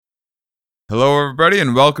Hello, everybody,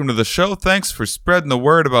 and welcome to the show. Thanks for spreading the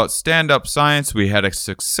word about stand-up science. We had a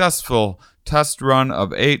successful test run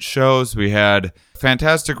of 8 shows. We had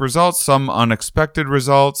fantastic results, some unexpected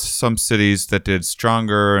results, some cities that did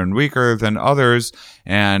stronger and weaker than others,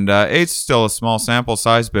 and 8's still a small sample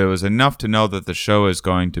size, but it was enough to know that the show is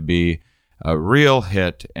going to be a real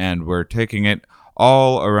hit, and we're taking it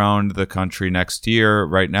all around the country next year.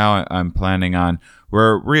 Right now,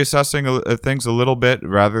 we're reassessing things a little bit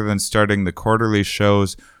rather than starting the quarterly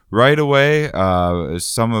shows right away.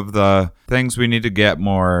 Some of the things we need to get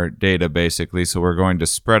more data, basically, so we're going to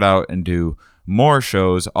spread out and do more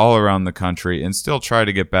shows all around the country and still try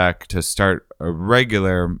to get back to start a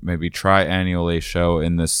regular, maybe tri-annually show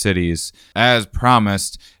in the cities as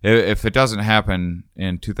promised. If it doesn't happen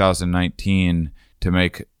in 2019 to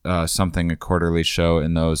make something a quarterly show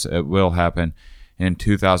in those, it will happen in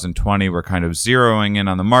 2020. We're kind of zeroing in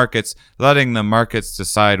on the markets, letting the markets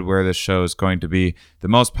decide where the show is going to be the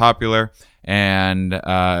most popular. And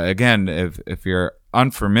again, if you're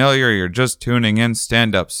unfamiliar, you're just tuning in,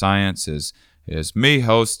 Stand Up Science is me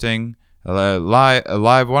hosting a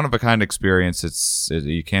live one-of-a-kind experience.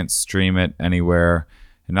 You can't stream it anywhere,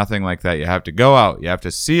 nothing like that. You have to go out. You have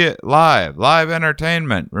to see it live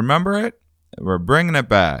entertainment. Remember it? We're bringing it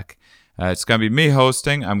back. It's going to be me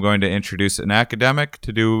hosting. I'm going to introduce an academic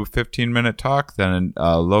to do a 15-minute talk, then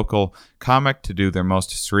a local comic to do their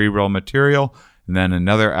most cerebral material, and then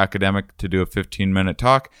another academic to do a 15-minute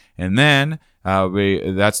talk. And then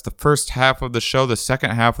that's the first half of the show. The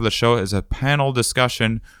second half of the show is a panel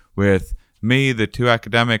discussion with me, the 2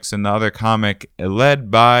 academics, and the other comic,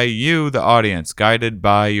 led by you, the audience, guided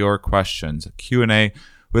by your questions, a Q&A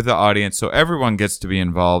with the audience, so everyone gets to be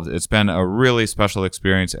involved. It's been a really special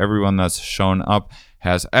experience. Everyone that's shown up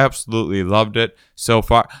has absolutely loved it so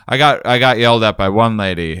far. I got yelled at by one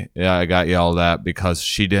lady. Yeah, I got yelled at because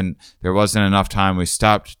there wasn't enough time. We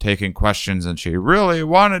stopped taking questions, and she really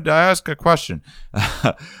wanted to ask a question.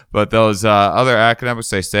 But those other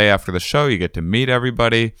academics, they stay after the show. You get to meet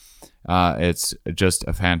everybody. It's just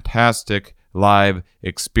a fantastic live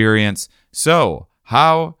experience. So,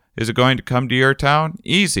 how is it going to come to your town?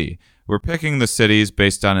 Easy. We're picking the cities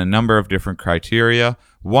based on a number of different criteria,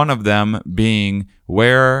 one of them being,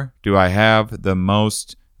 where do I have the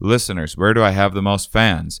most listeners? Where do I have the most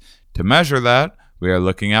fans? To measure that, we are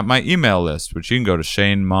looking at my email list, which you can go to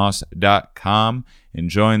shanemoss.com and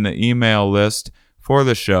join the email list for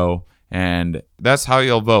the show, and that's how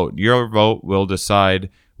you'll vote. Your vote will decide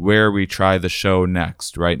where we try the show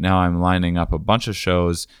next. Right now, I'm lining up a bunch of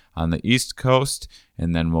shows on the East Coast,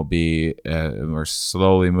 and then we're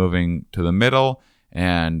slowly moving to the middle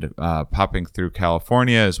and popping through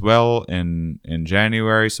California as well in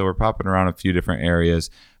January. So we're popping around a few different areas,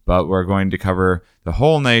 but we're going to cover the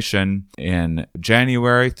whole nation in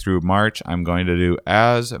January through March. I'm going to do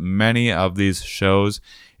as many of these shows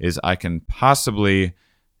as I can possibly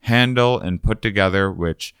handle and put together,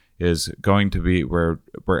 which is going to be, we're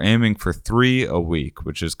aiming for 3 a week,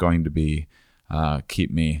 which is going to be keep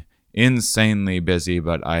me insanely busy,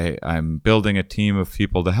 but I'm building a team of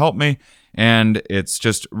people to help me, and it's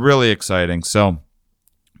just really exciting. So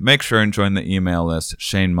make sure and join the email list,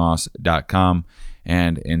 shanemoss.com,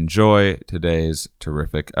 and enjoy today's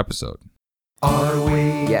terrific episode. Are we?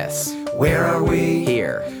 Yes. Where are we?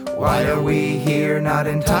 Here. Why are we here? Not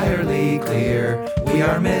entirely clear. We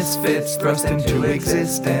are misfits thrust into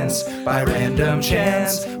existence by random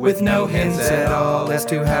chance, with no hints at all as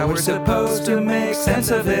to how we're supposed to make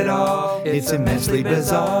sense of it all. It's immensely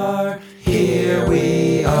bizarre. Here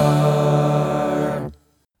we are.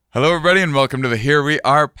 Hello, everybody, and welcome to the Here We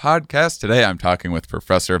Are podcast. Today, I'm talking with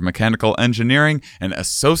Professor of Mechanical Engineering and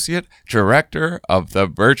Associate Director of the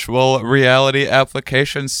Virtual Reality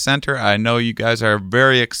Applications Center. I know you guys are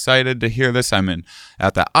very excited to hear this. I'm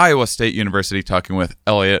at the Iowa State University talking with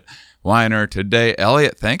Elliot Weiner today.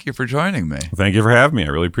 Elliot, thank you for joining me. Thank you for having me. I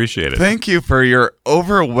really appreciate it. Thank you for your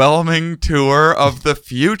overwhelming tour of the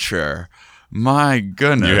future. My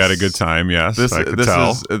goodness. You had a good time, yes. I could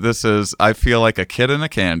tell. This is, I feel like a kid in a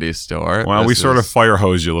candy store. Well, we sort of fire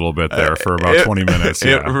hosed you a little bit there for about 20 minutes.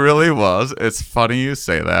 It really was. It's funny you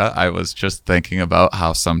say that. I was just thinking about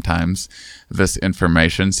how sometimes this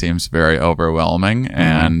information seems very overwhelming,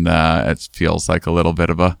 and it feels like a little bit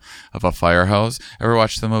of a fire hose. Ever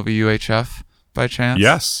watch the movie UHF? By chance?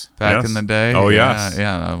 Yes. Back in the day? Oh, yes.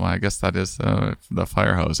 Yeah. Well, I guess that is the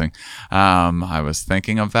fire hosing. I was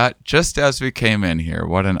thinking of that just as we came in here.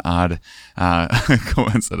 What an odd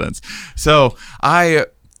coincidence. So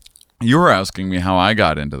you were asking me how I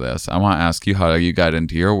got into this. I want to ask you how you got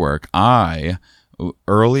into your work. I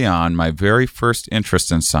early on, my very first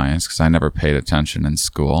interest in science, because I never paid attention in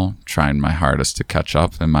school, trying my hardest to catch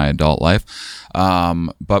up in my adult life.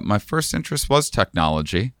 But my first interest was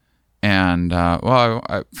technology. And,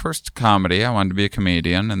 first comedy, I wanted to be a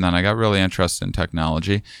comedian, and then I got really interested in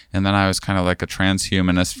technology, and then I was kind of like a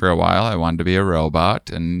transhumanist for a while. I wanted to be a robot,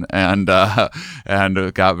 and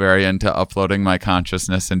got very into uploading my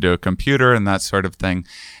consciousness into a computer and that sort of thing.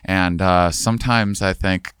 And sometimes I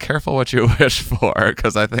think, careful what you wish for,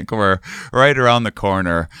 because I think we're right around the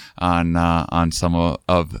corner on some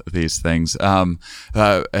of these things. And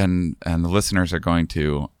the listeners are going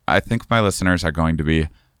to, I think my listeners are going to be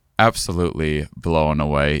absolutely blown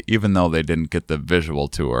away, even though they didn't get the visual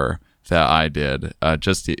tour that I did.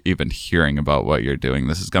 Just even hearing about what you're doing,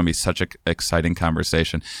 this is going to be such an exciting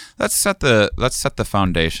conversation. Let's set the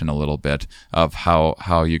foundation a little bit of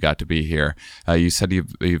how you got to be here. You said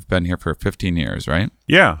you've been here for 15 years, right?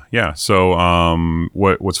 Yeah. So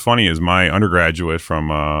what's funny is my undergraduate from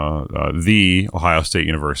the Ohio State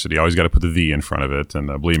University. I always got to put the "the" in front of it, and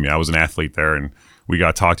believe me, I was an athlete there, and we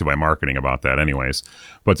got talked to by marketing about that anyways.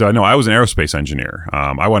 But no, I was an aerospace engineer.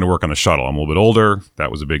 I wanted to work on the shuttle. I'm a little bit older.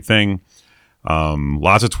 That was a big thing.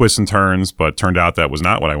 Lots of twists and turns, but turned out that was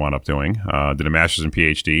not what I wound up doing. Did a master's and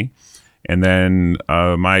PhD. And then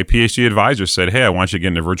my PhD advisor said, "Hey, I want you to get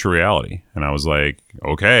into virtual reality." And I was like,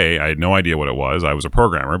 okay. I had no idea what it was. I was a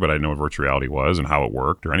programmer, but I didn't know what virtual reality was and how it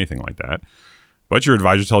worked or anything like that. But your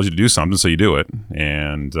advisor tells you to do something, so you do it.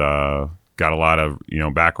 And got a lot of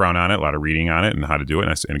background on it, a lot of reading on it and how to do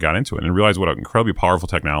it, and got into it and realized what an incredibly powerful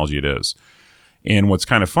technology it is. And what's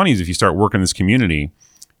kind of funny is if you start working in this community,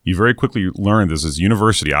 you very quickly learn this is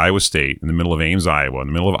University, Iowa State, in the middle of Ames, Iowa, in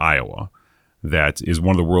the middle of Iowa, that is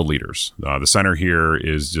one of the world leaders. The center here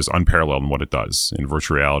is just unparalleled in what it does in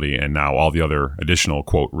virtual reality and now all the other additional,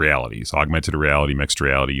 quote, realities, augmented reality, mixed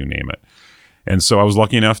reality, you name it. And so I was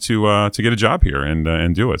lucky enough to get a job here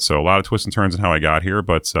and do it. So a lot of twists and turns in how I got here,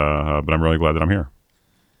 but I'm really glad that I'm here.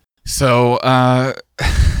 So I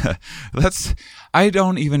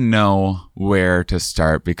don't even know where to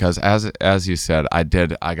start because as you said, I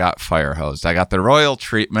got fire hosed. I got the royal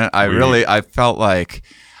treatment. I felt like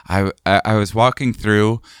I was walking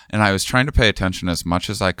through and I was trying to pay attention as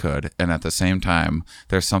much as I could. And at the same time,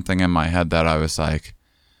 there's something in my head that I was like,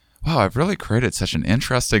 wow, I've really created such an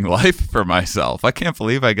interesting life for myself. I can't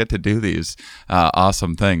believe I get to do these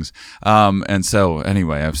awesome things. And so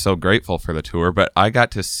anyway, I'm so grateful for the tour, but I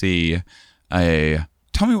got to see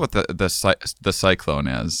tell me what the Cyclone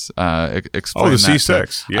is. Explain the that.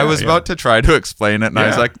 C6. Yeah, I was about to try to explain it, and I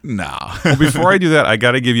was like, no. Well, before I do that, I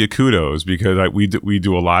got to give you kudos because we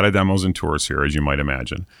do a lot of demos and tours here, as you might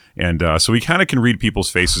imagine. And so we kind of can read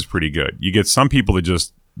people's faces pretty good. You get some people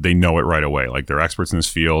that they know it right away. Like they're experts in this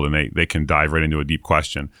field and they can dive right into a deep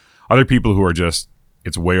question. Other people who are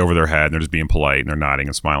it's way over their head and they're just being polite and they're nodding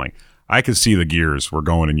and smiling. I could see the gears were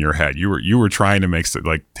going in your head. You were trying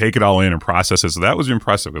to take it all in and process it. So that was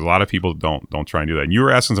impressive because a lot of people don't try and do that. And you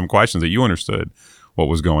were asking some questions that you understood what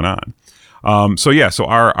was going on. So we have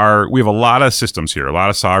a lot of systems here, a lot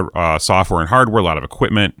of software and hardware, a lot of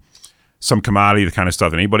equipment, some commodity, the kind of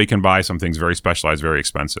stuff that anybody can buy, some things very specialized, very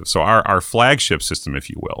expensive. So our flagship system, if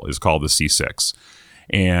you will, is called the C6.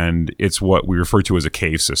 And it's what we refer to as a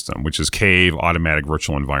CAVE system, which is CAVE Automatic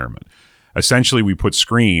Virtual Environment. Essentially, we put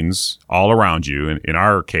screens all around you. In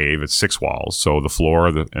our cave, it's 6 walls. So the floor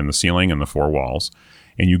and the ceiling and the 4 walls.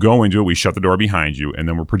 And you go into it, we shut the door behind you, and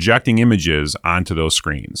then we're projecting images onto those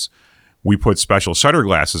screens. We put special shutter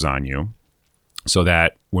glasses on you so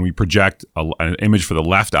that when we project an image for the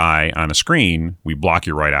left eye on a screen, we block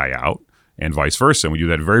your right eye out and vice versa. And we do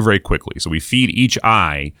that very, very quickly. So we feed each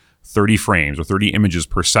eye 30 frames or 30 images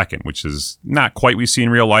per second, which is not quite what we see in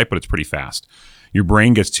real life, but it's pretty fast. Your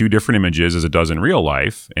brain gets 2 different images as it does in real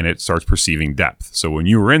life, and it starts perceiving depth. So when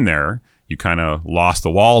you were in there, you kind of lost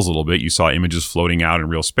the walls a little bit. You saw images floating out in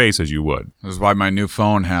real space as you would. This is why my new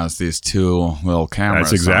phone has these 2 little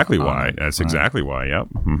cameras. That's exactly why. Exactly why. Yep.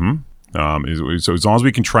 Mm-hmm. So as long as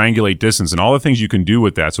we can triangulate distance and all the things you can do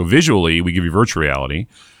with that. So visually, we give you virtual reality.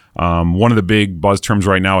 One of the big buzz terms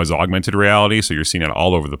right now is augmented reality. So you're seeing it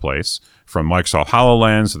all over the place, from Microsoft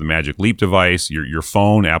HoloLens to the Magic Leap device. Your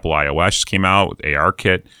phone, Apple iOS came out with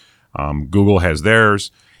ARKit. Google has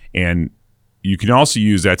theirs. And you can also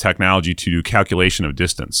use that technology to do calculation of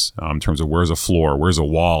distance in terms of where's a floor, where's a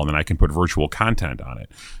wall, and then I can put virtual content on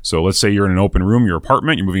it. So let's say you're in an open room, your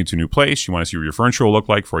apartment, you're moving to a new place, you want to see what your furniture will look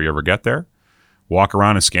like before you ever get there. Walk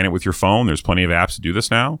around and scan it with your phone. There's plenty of apps to do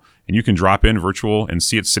this now. And you can drop in virtual and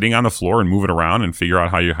see it sitting on the floor and move it around and figure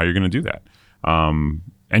out how you're going to do that.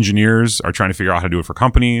 Engineers are trying to figure out how to do it for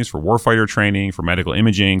companies, for warfighter training, for medical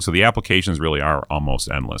imaging. So the applications really are almost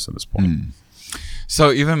endless at this point.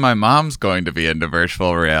 So even my mom's going to be into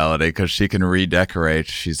virtual reality because she can redecorate.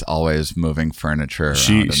 She's always moving furniture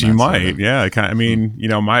around. She might, yeah. I mean,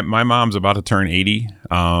 my mom's about to turn 80.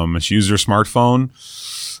 She uses her smartphone.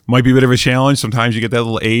 Might be a bit of a challenge. Sometimes you get that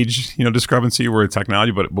little age, discrepancy where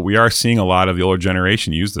technology, but we are seeing a lot of the older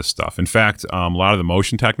generation use this stuff. In fact, a lot of the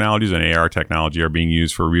motion technologies and AR technology are being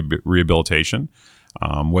used for rehabilitation,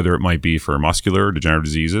 whether it might be for muscular, degenerative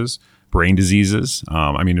diseases, brain diseases.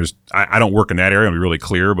 I don't work in that area, to be really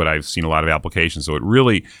clear, but I've seen a lot of applications. So it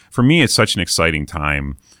really, for me, it's such an exciting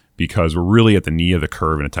time because we're really at the knee of the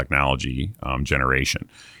curve in a technology generation.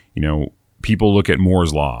 People look at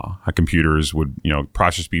Moore's law, how computers would,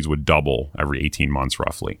 processor speeds would double every 18 months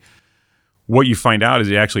roughly. What you find out is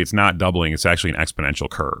it's not doubling, it's actually an exponential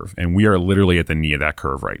curve. And we are literally at the knee of that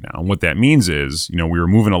curve right now. And what that means is, we were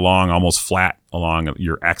moving along almost flat along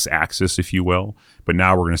your x-axis, if you will. But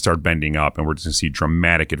now we're going to start bending up and we're just going to see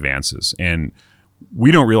dramatic advances. And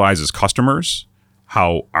we don't realize as customers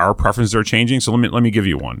how our preferences are changing. So let me give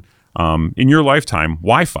you one. In your lifetime,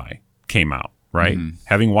 Wi-Fi came out. Right? Mm-hmm.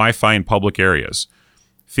 Having Wi-Fi in public areas.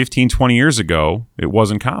 15, 20 years ago, it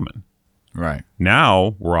wasn't common. Right.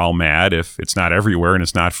 Now, we're all mad if it's not everywhere and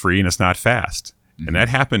it's not free and it's not fast. Mm-hmm. And that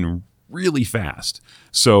happened really fast.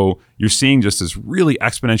 So you're seeing just this really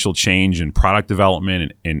exponential change in product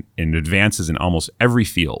development and advances in almost every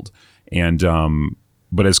field. And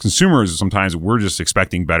but as consumers, sometimes we're just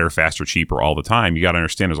expecting better, faster, cheaper all the time. You got to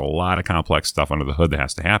understand there's a lot of complex stuff under the hood that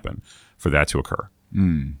has to happen for that to occur.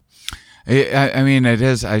 Mm. I mean, it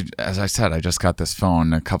is. As I said, I just got this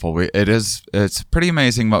phone a couple weeks. It's pretty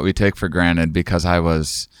amazing what we take for granted because I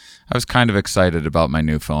was kind of excited about my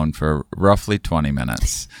new phone for roughly 20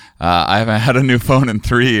 minutes. I haven't had a new phone in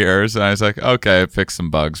 3 years, and I was like, okay, I fixed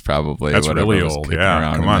some bugs probably. That's really old.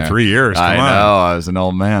 Yeah, come on, 3 years. I know, I was an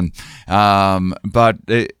old man. But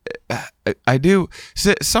I do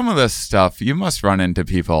some of this stuff. You must run into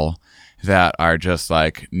people that are just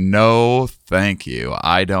like, no, thank you.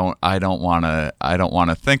 I don't want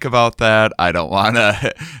to think about that. I don't want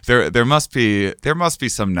to. There must be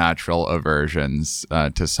some natural aversions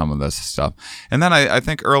to some of this stuff. And then I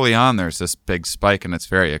think early on there's this big spike and it's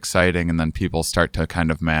very exciting. And then people start to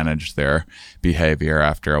kind of manage their behavior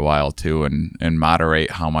after a while too, and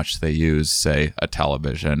moderate how much they use, say, a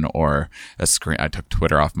television or a screen. I took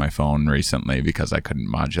Twitter off my phone recently because I couldn't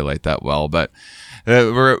modulate that well, but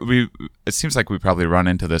it seems like we probably run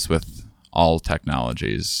into this with all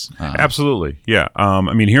technologies. Absolutely. Yeah.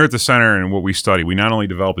 Here at the center and what we study, we not only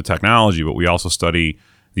develop the technology, but we also study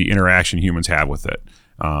the interaction humans have with it.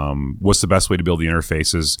 What's the best way to build the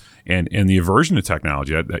interfaces and the aversion to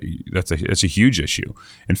technology? That's a huge issue.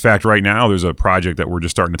 In fact, right now there's a project that we're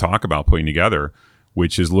just starting to talk about putting together,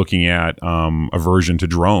 which is looking at aversion to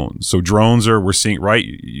drones. So drones we're seeing, right?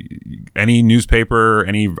 Any newspaper,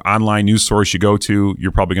 any online news source you go to,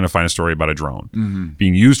 you're probably going to find a story about a drone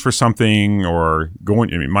being used for something or going.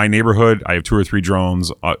 In my neighborhood, I have 2 or 3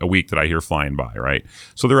 drones a week that I hear flying by, right?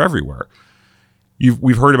 So they're everywhere.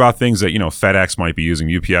 We've heard about things that, FedEx might be using,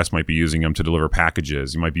 UPS might be using them to deliver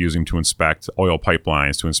packages. You might be using them to inspect oil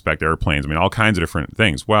pipelines, to inspect airplanes. All kinds of different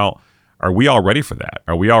things. Well, are we all ready for that?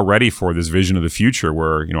 Are we all ready for this vision of the future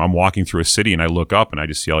where, I'm walking through a city and I look up and I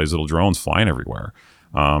just see all these little drones flying everywhere?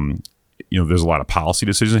 There's a lot of policy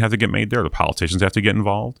decisions that have to get made there. The politicians have to get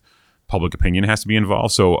involved. Public opinion has to be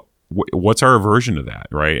involved. So what's our aversion to that,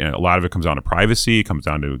 right? And a lot of it comes down to privacy. It comes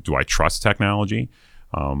down to, do I trust technology?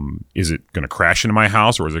 Is it going to crash into my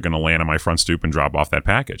house or is it going to land on my front stoop and drop off that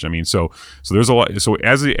package? So there's a lot. So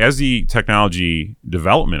as the technology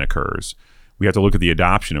development occurs, we have to look at the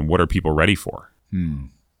adoption and what are people ready for.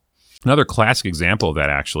 Another classic example of that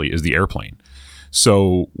actually is the airplane.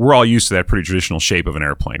 So we're all used to that pretty traditional shape of an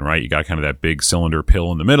airplane, right? You got kind of that big cylinder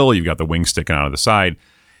pill in the middle. You've got the wings sticking out of the side.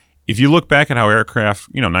 If you look back at how aircraft,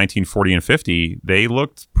 1940 and 50, they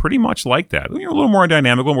looked pretty much like that. A little more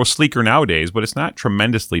dynamic, a little more sleeker nowadays, but it's not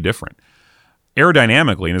tremendously different.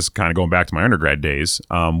 Aerodynamically, and this is kind of going back to my undergrad days,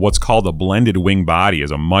 what's called a blended wing body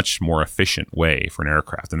is a much more efficient way for an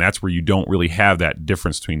aircraft. And that's where you don't really have that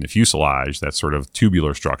difference between the fuselage, that sort of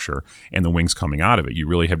tubular structure, and the wings coming out of it. You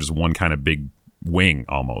really have just one kind of big wing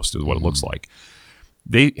almost is what it looks like.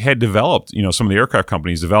 They had developed, some of the aircraft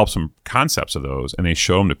companies developed some concepts of those and they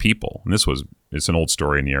showed them to people. And it's an old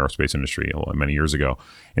story in the aerospace industry many years ago.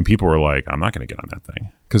 And people were like, I'm not going to get on that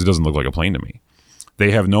thing because it doesn't look like a plane to me. They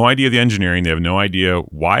have no idea of the engineering. They have no idea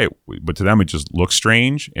why, but to them it just looks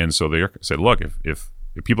strange. And so they said, look, if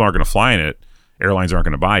people aren't going to fly in it, airlines aren't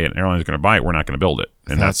going to buy it. And airlines are going to buy it. We're not going to build it.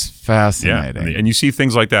 And that's fascinating. Yeah, and you see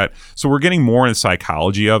things like that. So we're getting more in the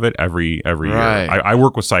psychology of it every year. I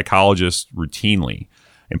work with psychologists routinely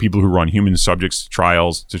and people who run human subjects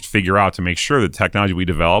trials to figure out, to make sure that the technology we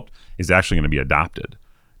developed is actually going to be adopted.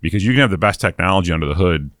 Because you can have the best technology under the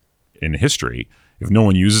hood in history. If no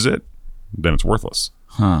one uses it, then it's worthless.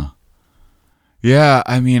 Huh. Yeah,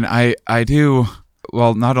 I mean, I do.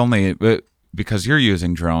 Well, not only because you're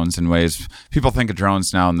using drones in ways people think of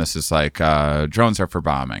drones now, and this is like drones are for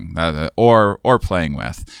bombing or playing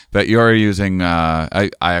with. But you're using. I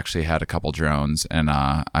actually had a couple drones, and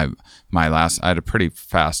I had a pretty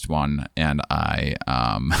fast one, and I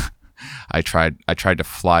tried to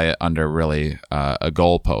fly it under really a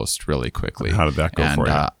goalpost really quickly. How did that go for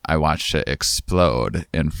you? I watched it explode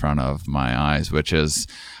in front of my eyes, which is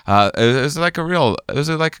it was like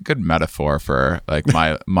a good metaphor for like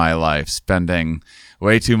my life, spending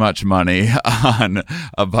way too much money on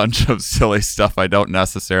a bunch of silly stuff I don't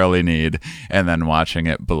necessarily need, and then watching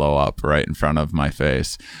it blow up right in front of my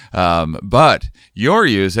face. But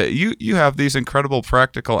you have these incredible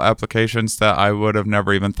practical applications that I would have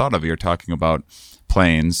never even thought of. You're talking about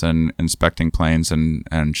planes and inspecting planes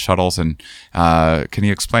and shuttles, and can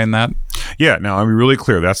you explain that? Yeah, now I'm really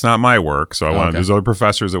clear. That's not my work. So there's other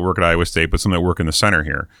professors that work at Iowa State, but some that work in the center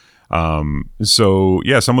here. So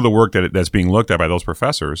yeah, some of the work that's being looked at by those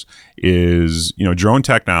professors is, drone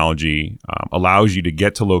technology allows you to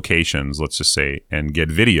get to locations, let's just say, and get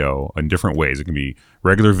video in different ways. It can be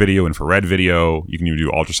regular video, infrared video. You can even do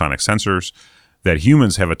ultrasonic sensors that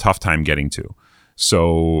humans have a tough time getting to.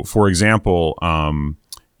 So, for example,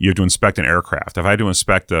 you have to inspect an aircraft. If I had to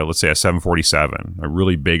inspect, let's say, a 747, a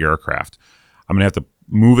really big aircraft, I'm going to have to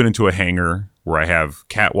move it into a hangar where I have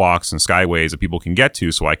catwalks and skyways that people can get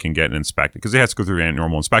to so I can get and inspect it, because they have to go through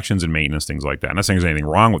normal inspections and maintenance, things like that. I'm not saying there's anything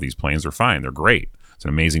wrong with these planes. They're fine. They're great. It's an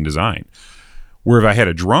amazing design. Where if I had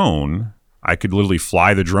a drone, I could literally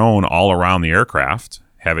fly the drone all around the aircraft,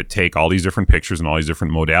 have it take all these different pictures and all these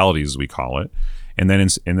different modalities, as we call it, and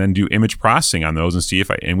then do image processing on those and see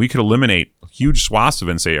and we could eliminate huge swaths of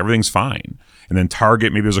it and say everything's fine, and then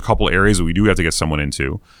target, maybe there's a couple areas that we do have to get someone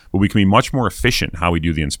into, but we can be much more efficient in how we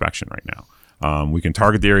do the inspection right now. We can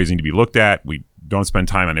target the areas that need to be looked at. We don't spend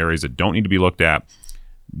time on areas that don't need to be looked at,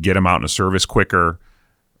 get them out in a service quicker.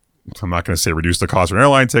 I'm not going to say reduce the cost of an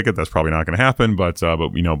airline ticket. That's probably not going to happen, but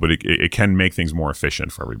it can make things more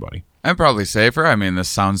efficient for everybody. And probably safer. I mean, this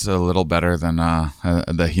sounds a little better than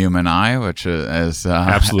the human eye, which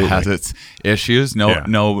absolutely has its issues.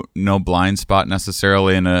 No blind spot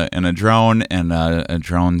necessarily in a drone, and a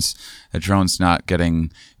drone's not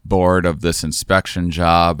getting bored of this inspection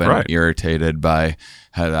job and irritated by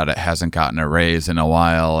that it hasn't gotten a raise in a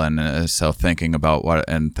while, and so thinking about what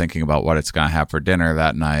it's going to have for dinner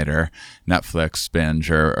that night, or Netflix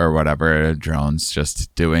binge, or whatever. Drone's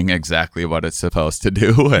just doing exactly what it's supposed to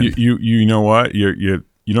do. And you know what, you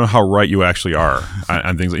know how right you actually are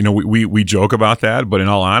on things. We joke about that, but in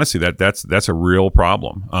all honesty, that's a real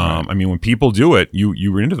problem. I mean, when people do it,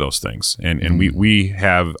 you run into those things, and we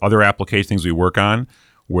have other application things we work on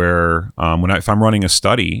where if I'm running a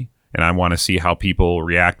study and I want to see how people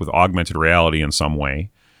react with augmented reality in some way,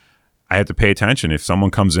 I have to pay attention. If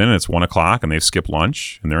someone comes in and it's 1:00 and they've skipped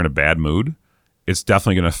lunch and they're in a bad mood, it's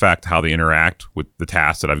definitely going to affect how they interact with the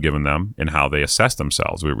tasks that I've given them and how they assess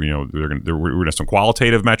themselves. We're going to have some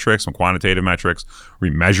qualitative metrics, some quantitative metrics.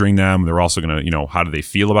 We're measuring them. They're also going to, how do they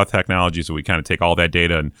feel about technology? So we kind of take all that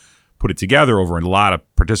data and put it together over a lot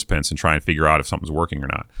of participants and try and figure out if something's working or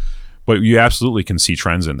not. But you absolutely can see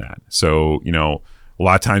trends in that. So, a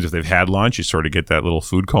lot of times if they've had lunch, you sort of get that little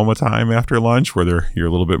food coma time after lunch where you're a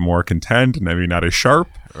little bit more content and maybe not as sharp.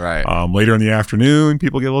 Right. Later in the afternoon,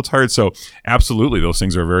 people get a little tired. So absolutely, those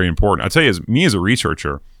things are very important. I'll tell you, as a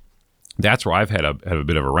researcher, that's where I've had a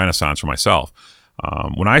bit of a renaissance for myself.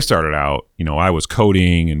 When I started out, I was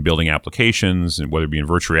coding and building applications, and whether it be in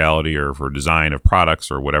virtual reality or for design of products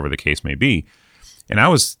or whatever the case may be. And I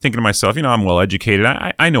was thinking to myself, I'm well educated.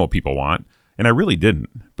 I know what people want. And I really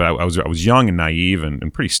didn't. But I was young and naive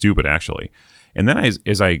and pretty stupid, actually. And then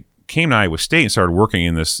as I came to Iowa State and started working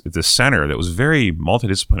in this center that was very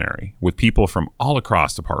multidisciplinary, with people from all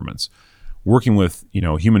across departments, working with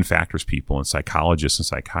human factors people and psychologists and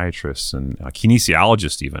psychiatrists and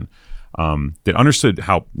kinesiologists even, that understood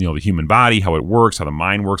how the human body, how it works, how the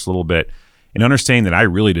mind works a little bit, and understanding that I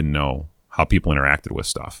really didn't know how people interacted with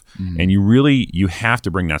stuff. And you have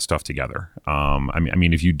to bring that stuff together. I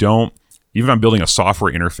mean, if you don't, even if I'm building a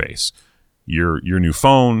software interface, your new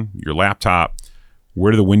phone, your laptop,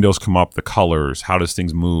 where do the windows come up, the colors, how does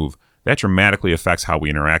things move? that dramatically affects how we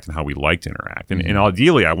interact and how we like to interact. And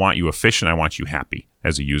ideally, I want you efficient. I want you happy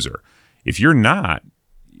as a user. If you're not,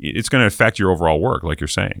 it's going to affect your overall work, like you're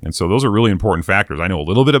saying. And so those are really important factors. I know a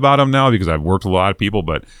little bit about them now because I've worked with a lot of people,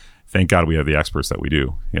 but thank God we have the experts that we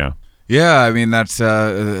do. Yeah. Yeah, I mean, that's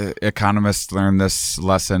economists learned this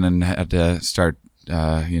lesson and had to start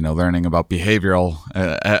learning about behavioral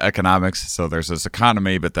economics. So there's this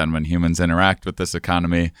economy, but then when humans interact with this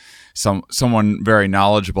economy, someone very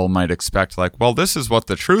knowledgeable might expect, like, well, this is what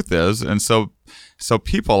the truth is, and so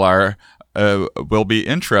people will be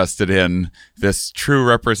interested in this true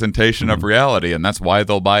representation of reality, and that's why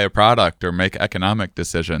they'll buy a product or make economic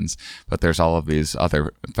decisions. But there's all of these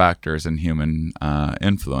other factors and human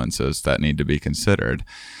influences that need to be considered.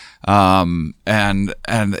 And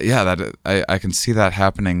yeah, that I can see that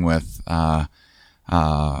happening with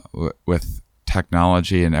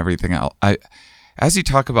technology and everything else. As you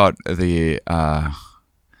talk about the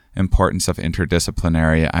importance of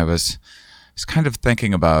interdisciplinary, I was kind of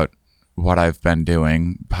thinking about what I've been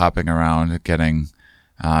doing, popping around,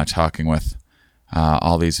 talking with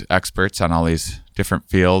all these experts on all these different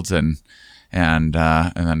fields, and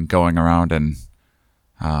then going around and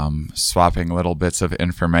swapping little bits of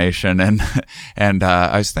information, and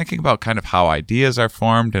I was thinking about kind of how ideas are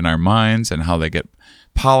formed in our minds and how they get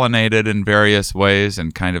pollinated in various ways,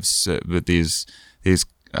 and kind of with these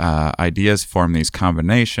ideas form these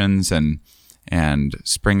combinations and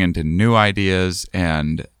spring into new ideas,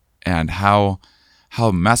 and how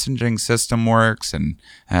messaging system works, and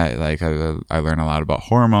I learn a lot about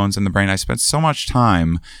hormones in the brain. I spent so much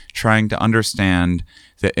time trying to understand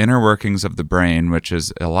the inner workings of the brain, which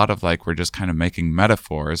is a lot of we're just kind of making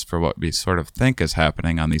metaphors for what we sort of think is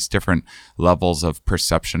happening on these different levels of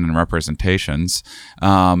perception and representations.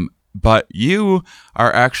 But you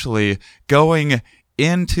are actually going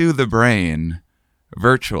into the brain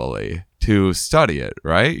virtually to study it,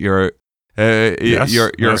 right? Yes,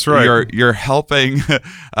 that's right. You're helping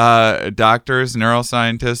doctors,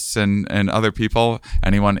 neuroscientists, and other people,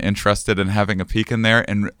 anyone interested in having a peek in there,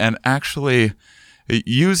 and actually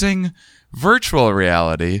using virtual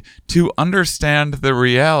reality to understand the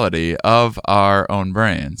reality of our own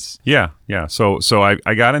brains. Yeah. So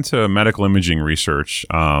I got into medical imaging research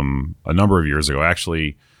a number of years ago.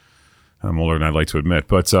 Actually, I'm older than I'd like to admit,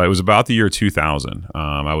 but it was about the year 2000.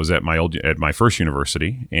 I was at my first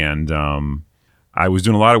university, and I was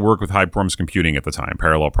doing a lot of work with high performance computing at the time,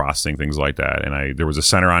 parallel processing, things like that. And there was a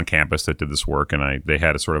center on campus that did this work, and they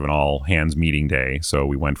had a sort of an all hands meeting day. So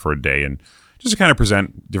we went for a day and just to kind of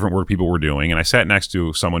present different work people were doing. And I sat next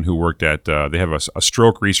to someone who worked at they have a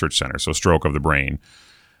stroke research center, so stroke of the brain,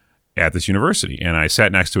 at this university. And I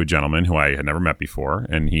sat next to a gentleman who I had never met before,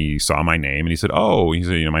 and he saw my name and he said,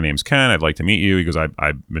 my name's Ken. I'd like to meet you. He goes,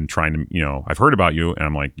 I've been trying to, I've heard about you. And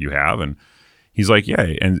I'm like, you have? And he's like,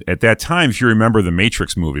 yeah. And at that time, if you remember the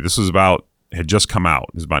Matrix movie, this had just come out.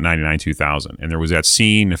 It was about 99, 2000. And there was that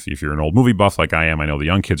scene, if you're an old movie buff like I am, I know the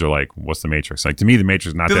young kids are like, what's the Matrix? Like, to me, the Matrix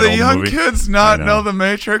is not that old movie. Do the young kids not know the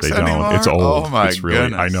Matrix they anymore? Don't. It's old. Oh my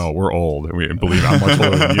goodness. I know, we're old. And believe I'm much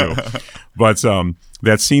older than you. But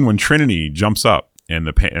that scene when Trinity jumps up and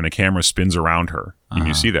the camera spins around her, and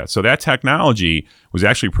you see that. So that technology was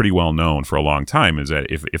actually pretty well known for a long time, is that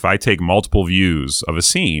if I take multiple views of a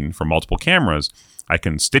scene from multiple cameras, I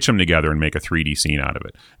can stitch them together and make a 3D scene out of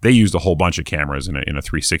it. They used a whole bunch of cameras in a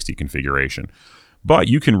 360 configuration. But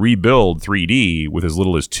you can rebuild 3D with as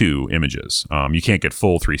little as 2 images. You can't get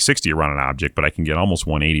full 360 around an object, but I can get almost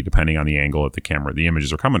 180 depending on the angle that the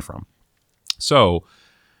images are coming from. So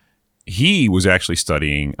he was actually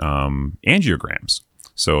studying angiograms.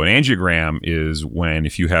 So an angiogram is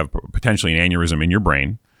if you have potentially an aneurysm in your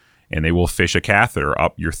brain, and they will fish a catheter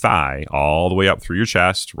up your thigh all the way up through your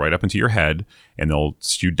chest, right up into your head, and they'll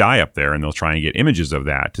shoot dye up there, and they'll try and get images of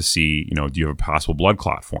that to see, do you have a possible blood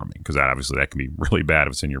clot forming? Because that can be really bad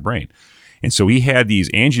if it's in your brain. And so he had these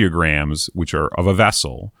angiograms, which are of a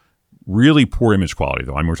vessel, really poor image quality,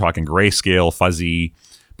 though. I mean, we're talking grayscale, fuzzy,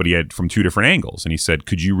 but he had from 2 different angles. And he said,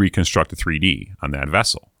 could you reconstruct a 3D on that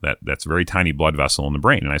vessel? That's a very tiny blood vessel in the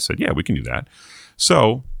brain. And I said, yeah, we can do that.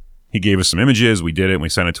 So he gave us some images, we did it, and we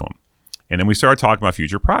sent it to him. And then we started talking about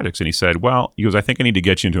future projects. And he said, he goes, I think I need to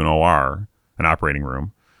get you into an OR, an operating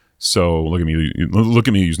room. So look at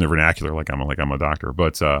me using the vernacular like I'm a doctor,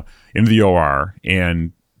 but into the OR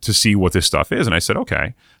and to see what this stuff is. And I said,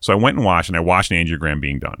 okay. So I went and watched an angiogram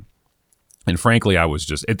being done. And frankly, I was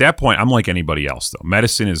just, at that point, I'm like anybody else, though.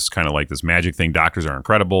 Medicine is kind of like this magic thing. Doctors are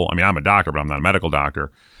incredible. I mean, I'm a doctor, but I'm not a medical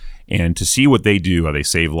doctor. And to see what they do, how they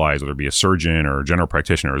save lives, whether it be a surgeon or a general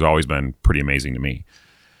practitioner, has always been pretty amazing to me.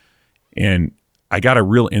 And I got a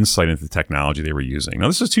real insight into the technology they were using. Now,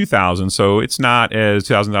 this is 2000, so it's not as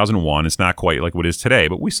 2001. It's not quite like what it is today,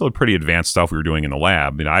 but we still had pretty advanced stuff we were doing in the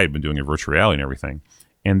lab. I had been doing it virtual reality and everything.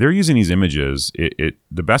 And they're using these images.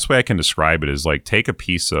 The best way I can describe it is like take a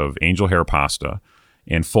piece of angel hair pasta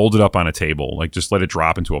and fold it up on a table, like just let it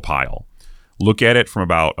drop into a pile. Look at it from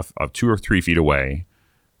about 2 or 3 feet away.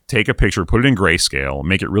 Take a picture, put it in grayscale,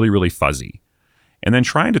 make it really, really fuzzy. And then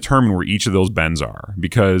try and determine where each of those bends are.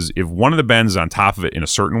 Because if one of the bends is on top of it in a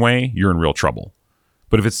certain way, you're in real trouble.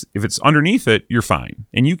 But if it's underneath it, you're fine.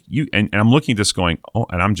 And and I'm looking at this going, oh,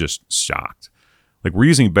 and I'm just shocked. Like we're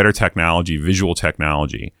using better technology, visual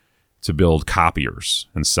technology, to build copiers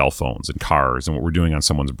and cell phones and cars and what we're doing on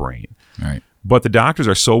someone's brain. Right. But the doctors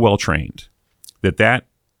are so well trained that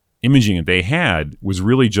imaging that they had was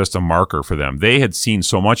really just a marker for them. They had seen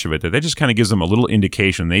so much of it that just kind of gives them a little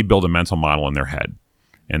indication. They build a mental model in their head,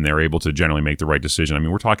 and they're able to generally make the right decision. I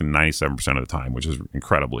mean, we're talking 97% of the time, which is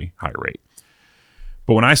incredibly high rate.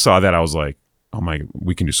 But when I saw that, I was like, oh my,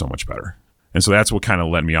 we can do so much better. And so that's what kind of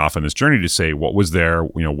led me off on this journey to say, what was there?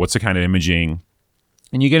 What's the kind of imaging?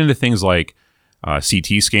 And you get into things like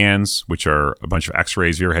CT scans, which are a bunch of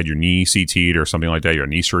x-rays. If you ever had your knee CT'd or something like that, your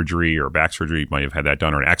knee surgery or back surgery, you might have had that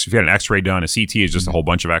done. Or if you had an x-ray done, a CT is just a whole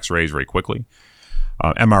bunch of x-rays very quickly.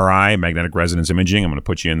 MRI, magnetic resonance imaging. I'm going to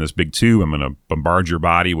put you in this big tube. I'm going to bombard your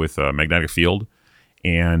body with a magnetic field.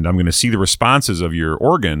 And I'm going to see the responses of your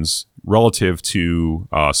organs relative to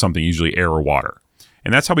something, usually air or water.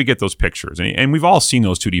 And that's how we get those pictures. And we've all seen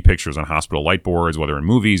those 2D pictures on hospital light boards, whether in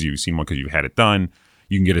movies, you've seen one because you've had it done.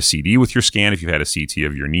 You can get a CD with your scan if you've had a CT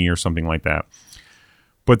of your knee or something like that.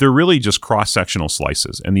 But they're really just cross-sectional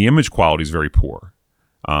slices, and the image quality is very poor.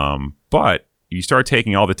 But you start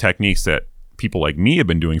taking all the techniques that people like me have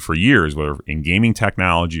been doing for years, whether in gaming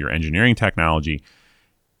technology or engineering technology,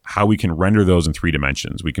 how we can render those in 3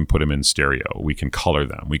 dimensions. We can put them in stereo. We can color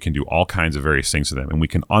them. We can do all kinds of various things to them, and we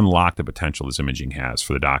can unlock the potential this imaging has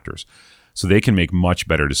for the doctors so they can make much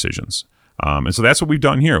better decisions. And so that's what we've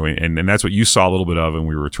done here. And that's what you saw a little bit of when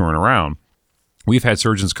we were touring around. We've had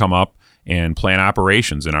surgeons come up and plan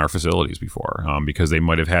operations in our facilities before because they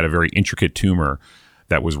might have had a very intricate tumor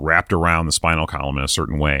that was wrapped around the spinal column in a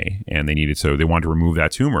certain way. And they wanted to remove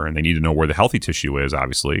that tumor, and they need to know where the healthy tissue is,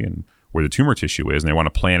 obviously, and where the tumor tissue is. And they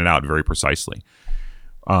want to plan it out very precisely.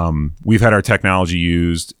 We've had our technology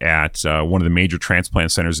used at one of the major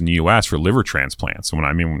transplant centers in the U.S. for liver transplants.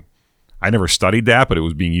 I never studied that, but it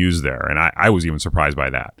was being used there. And I was even surprised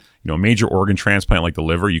by that. A major organ transplant like the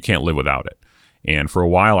liver, you can't live without it. And for a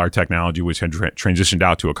while, our technology, which had transitioned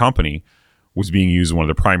out to a company, was being used as one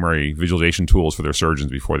of the primary visualization tools for their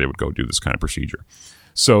surgeons before they would go do this kind of procedure.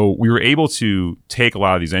 So we were able to take a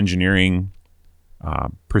lot of these engineering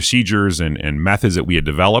procedures and methods that we had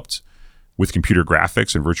developed with computer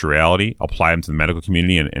graphics and virtual reality, apply them to the medical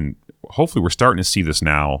community. And hopefully we're starting to see this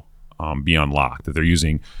now be unlocked, that they're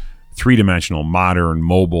using 3-dimensional, modern,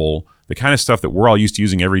 mobile, the kind of stuff that we're all used to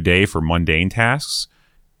using every day for mundane tasks.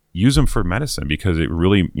 Use them for medicine because it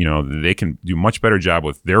really, they can do much better job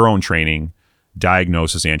with their own training,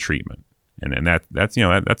 diagnosis, and treatment. And that's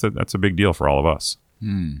a big deal for all of us.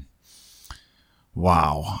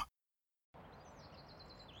 Wow.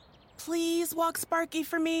 Please walk Sparky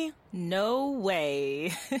for me. No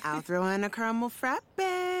way. I'll throw in a caramel frappe.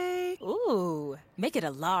 Ooh, make it a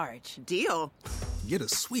large. Deal. Get a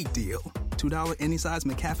sweet deal. $2 any size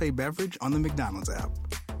McCafe beverage on the McDonald's app.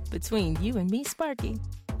 Between you and me, Sparky,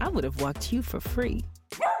 I would have walked you for free.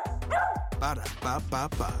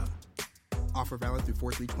 Ba-da-ba-ba-ba. Offer valid through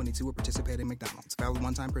 4/3/22 at participating McDonald's. Valid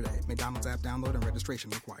 1 time per day. McDonald's app download and registration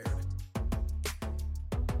required.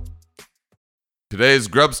 Today's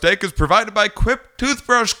Grub Steak is provided by Quip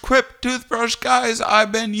Toothbrush. Quip Toothbrush, guys,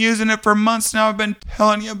 I've been using it for months now. I've been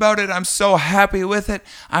telling you about it. I'm so happy with it.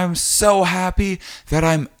 I'm so happy that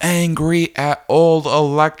I'm angry at old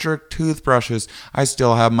electric toothbrushes. I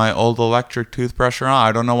still have my old electric toothbrush around.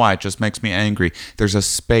 I don't know why. It just makes me angry. There's a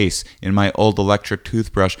space in my old electric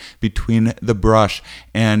toothbrush between the brush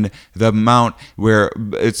and the mount where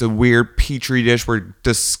it's a weird petri dish where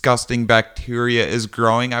disgusting bacteria is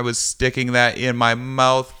growing. I was sticking that in my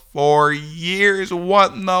mouth for years.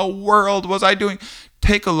 What in the world was I doing?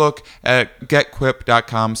 Take a look at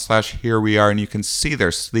getquip.com/hereweare and you can see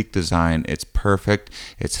their sleek design. It's perfect,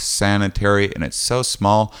 it's sanitary, and it's so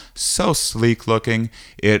small, so sleek looking.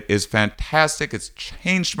 It is fantastic. It's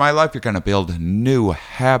changed my life. You're going to build new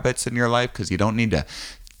habits in your life because you don't need to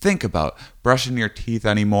think about brushing your teeth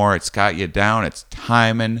anymore. It's got you down. It's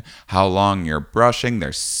timing how long you're brushing.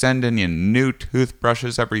 They're sending you new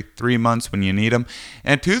toothbrushes every 3 months when you need them.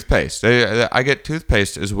 And toothpaste. I get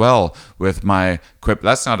toothpaste as well with my Quip.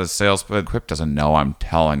 That's not a sales, but Quip doesn't know I'm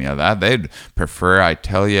telling you that. They'd prefer I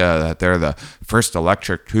tell you that they're the first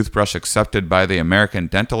electric toothbrush accepted by the American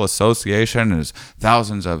Dental Association. There's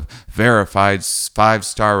thousands of verified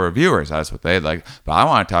 5-star reviewers. That's what they'd like. But I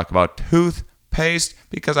want to talk about toothpaste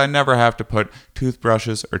because I never have to put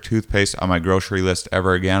toothbrushes or toothpaste on my grocery list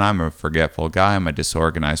ever again. I'm a forgetful guy. I'm a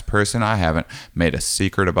disorganized person. I haven't made a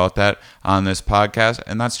secret about that on this podcast.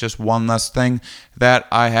 And that's just one less thing that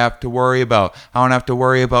I have to worry about. I don't have to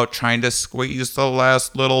worry about trying to squeeze the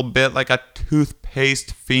last little bit like a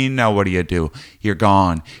toothpaste fiend. Now what do? You're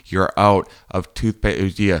gone. You're out of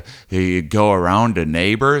toothpaste. You go around to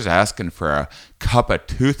neighbors asking for a cup of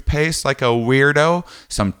toothpaste like a weirdo.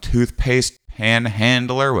 Some toothpaste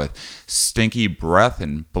panhandler with stinky breath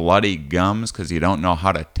and bloody gums because you don't know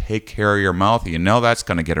how to take care of your mouth. You know that's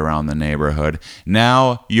going to get around the neighborhood.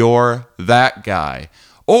 Now you're that guy.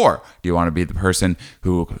 Or do you want to be the person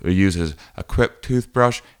who uses a Quip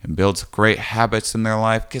toothbrush and builds great habits in their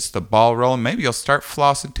life, gets the ball rolling? Maybe you'll start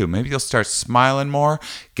flossing too. Maybe you'll start smiling more,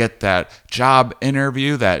 get that job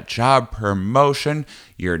interview, that job promotion,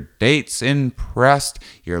 your date's impressed,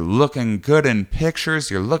 you're looking good in pictures,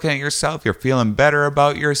 you're looking at yourself, you're feeling better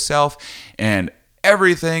about yourself, and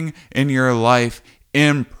everything in your life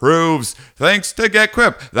improves thanks to Get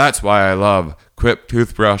Quip. That's why I love Quip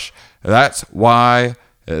toothbrush. That's why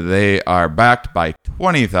they are backed by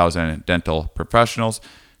 20,000 dental professionals.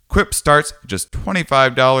 Quip starts just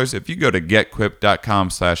 $25. If you go to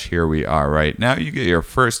getquip.com/here we are right now, you get your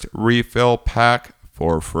first refill pack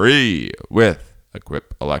for free with a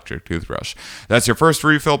Quip electric toothbrush. That's your first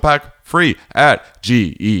refill pack free at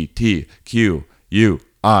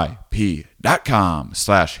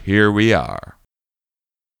getquip.com/here we are.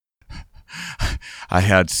 I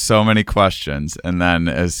had so many questions, and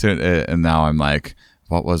now I'm like,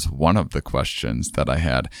 what was one of the questions that I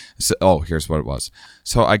had? Here's what it was.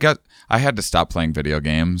 So I had to stop playing video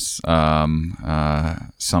games some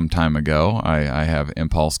time ago. I have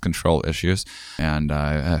impulse control issues, and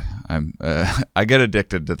I get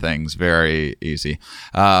addicted to things very easy.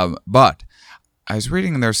 But I was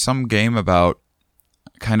reading there's some game about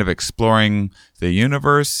kind of exploring the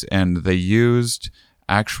universe, and they used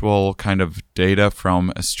actual kind of data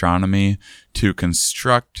from astronomy to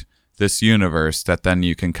construct this universe that then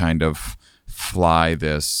you can kind of fly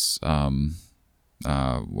this,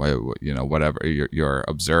 whatever, your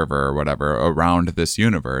observer or whatever around this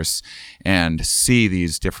universe and see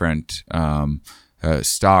these different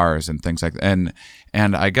stars and things like that.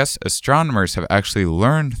 And I guess astronomers have actually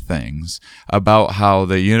learned things about how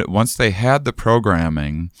once they had the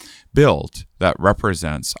programming built that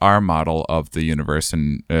represents our model of the universe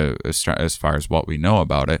and as far as what we know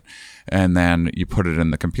about it, and then you put it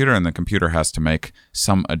in the computer, and the computer has to make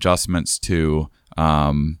some adjustments to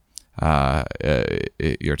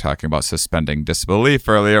you're talking about suspending disbelief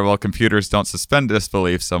earlier. Well, computers don't suspend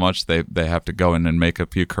disbelief so much. They have to go in and make a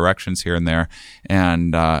few corrections here and there.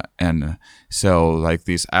 And so like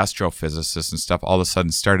these astrophysicists and stuff all of a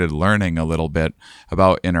sudden started learning a little bit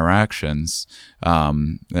about interactions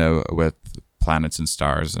with planets and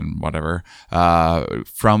stars and whatever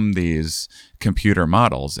from these computer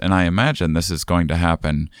models. And I imagine this is going to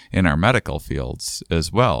happen in our medical fields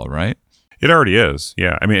as well, right? It already is,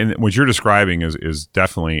 yeah. I mean, and what you're describing is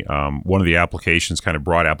definitely one of the applications, kind of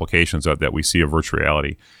broad applications that we see of virtual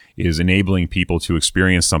reality, is enabling people to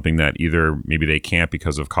experience something that either maybe they can't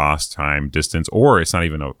because of cost, time, distance, or it's not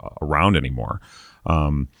even around anymore.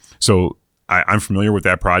 So I'm familiar with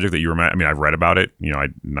that project that you were. I mean, I've read about it.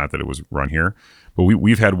 Not that it was run here, but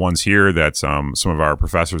we've had ones here that some of our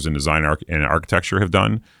professors in design and architecture have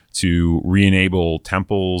done to re-enable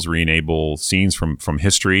temples, re-enable scenes from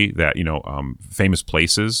history that, famous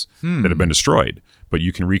places that have been destroyed, but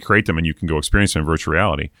you can recreate them and you can go experience them in virtual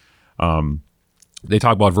reality. They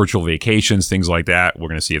talk about virtual vacations, things like that. We're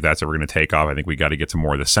going to see if that's ever going to take off. I think we got to get to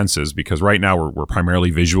more of the senses, because right now we're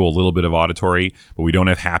primarily visual, a little bit of auditory, but we don't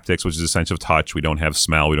have haptics, which is a sense of touch. We don't have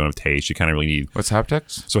smell. We don't have taste. You kind of really need. What's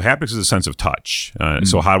haptics? So haptics is a sense of touch.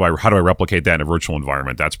 So how do I replicate that in a virtual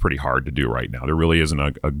environment? That's pretty hard to do right now. There really isn't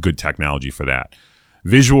a good technology for that.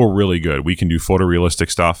 Visual, really good. We can do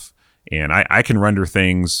photorealistic stuff, and I can render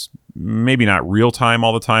things. Maybe not real time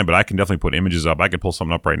all the time, but I can definitely put images up. I could pull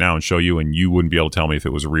something up right now and show you, and you wouldn't be able to tell me if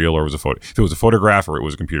it was real or if it was a photograph or it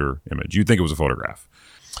was a computer image. You'd think it was a photograph.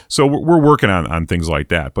 So we're working on things like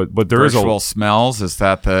that, but there is virtual smells. Is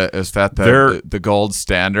that the gold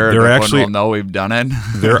standard? They're Everyone actually will know we've done it.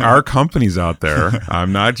 There are companies out there,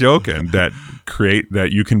 I'm not joking, that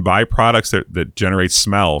you can buy products that generate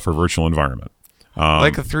smell for virtual environment.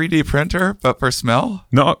 Like a 3D printer, but for smell?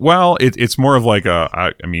 No, well, it's more of like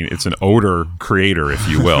it's an odor creator, if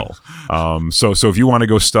you will. So if you want to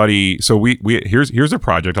go study, so here's a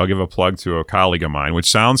project. I'll give a plug to a colleague of mine, which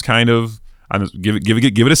sounds kind of, give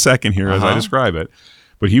it a second here as I describe it.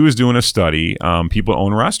 But he was doing a study. People who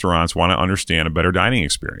own restaurants want to understand a better dining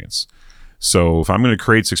experience. So if I'm going to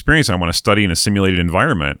create this experience, I want to study in a simulated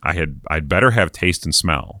environment. I'd better have taste and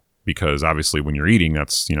smell, because obviously when you're eating,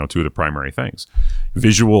 that's two of the primary things.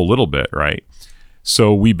 Visual a little bit, right?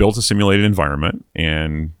 So we built a simulated environment,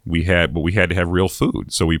 and we had to have real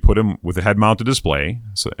food. So we put them with a head-mounted display,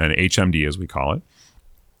 so an HMD as we call it.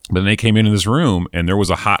 But then they came into this room, and there was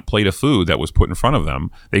a hot plate of food that was put in front of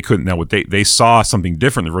them. They couldn't. Now, they saw something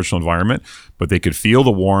different in the virtual environment, but they could feel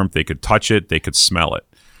the warmth, they could touch it, they could smell it.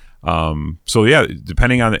 So yeah,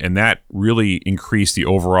 depending on and that really increased the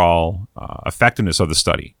overall effectiveness of the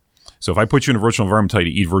study. So if I put you in a virtual environment, tell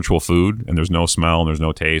you to eat virtual food, and there's no smell, and there's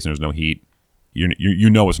no taste, and there's no heat, you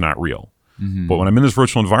know it's not real. Mm-hmm. But when I'm in this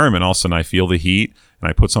virtual environment, all of a sudden I feel the heat, and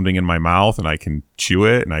I put something in my mouth, and I can chew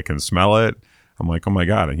it, and I can smell it. I'm like, oh my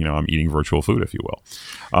God, I'm eating virtual food, if you will.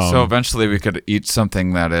 So eventually we could eat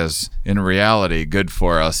something that is in reality good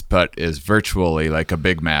for us, but is virtually like a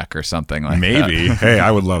Big Mac or something like that. Maybe. Hey, I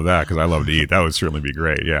would love that, because I love to eat. That would certainly be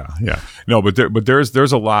great. Yeah. No, but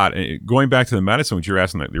there's a lot. Going back to the medicine, which you're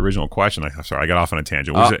asking the original question, I'm sorry, I got off on a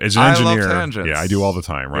tangent. As an engineer, I love tangents. Yeah, I do all the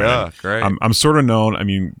time, right? Yeah, great. I'm sort of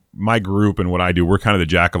known. My group and what I do, we're kind of the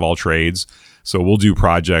jack of all trades. So we'll do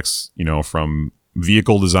projects, from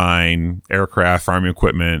vehicle design, aircraft, farming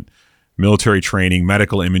equipment, military training,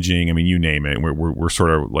 medical imaging. You name it. We're sort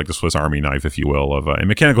of like the Swiss Army knife, if you will, and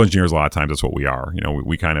mechanical engineers. A lot of times, that's what we are.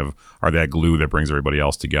 We kind of are that glue that brings everybody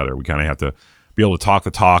else together. We kind of have to be able to talk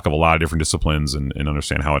the talk of a lot of different disciplines and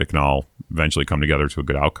understand how it can all eventually come together to a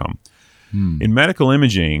good outcome. In medical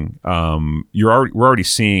imaging, we're already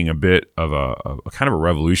seeing a bit of a kind of a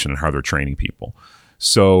revolution in how they're training people.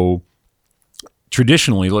 So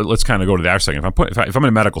traditionally, let's kind of go to that for a second. If I'm in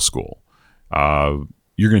a medical school,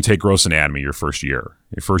 you're going to take gross anatomy your first year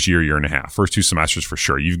and a half, first 2 semesters for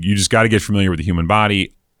sure. You just got to get familiar with the human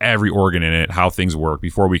body, every organ in it, how things work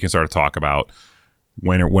before we can start to talk about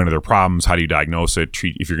when are there problems, how do you diagnose it,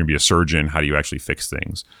 treat. If you're going to be a surgeon, how do you actually fix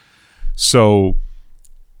things? So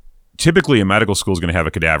typically a medical school is going to have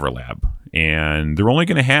a cadaver lab, and they're only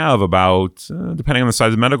going to have about, depending on the size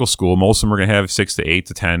of the medical school, most of them are going to have 6 to 8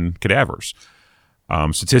 to 10 cadavers.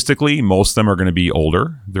 Statistically, most of them are going to be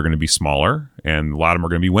older, they're going to be smaller, and a lot of them are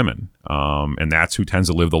going to be women. And that's who tends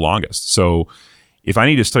to live the longest. So if I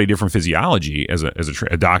need to study different physiology as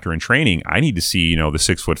a doctor in training, I need to see, the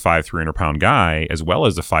 6'5", 300-pound guy, as well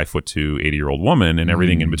as the 5'2", 80-year-old woman, and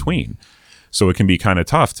everything in between. So it can be kind of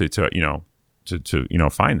tough to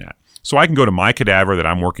find that. So I can go to my cadaver that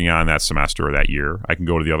I'm working on that semester or that year. I can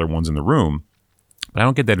go to the other ones in the room, but I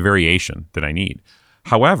don't get that variation that I need.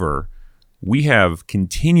 However, we have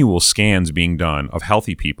continual scans being done of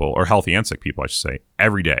healthy people, or healthy and sick people, I should say,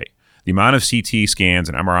 every day. The amount of CT scans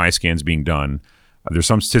and MRI scans being done, there's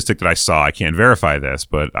some statistic that I saw, I can't verify this,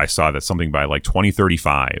 but I saw that something by like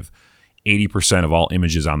 2035, 80% of all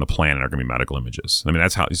images on the planet are going to be medical images.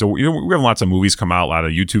 That's how, so we have lots of movies come out, a lot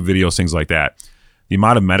of YouTube videos, things like that. The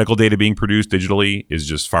amount of medical data being produced digitally is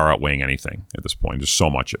just far outweighing anything at this point. There's so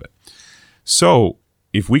much of it. So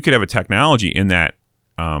if we could have a technology in that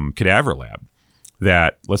cadaver lab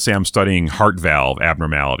that, let's say I'm studying heart valve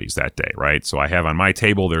abnormalities that day, right? So I have on my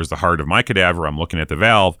table, there's the heart of my cadaver, I'm looking at the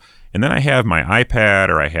valve, and then I have my iPad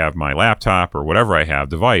or I have my laptop or whatever I have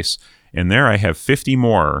device, and there I have 50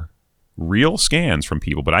 more real scans from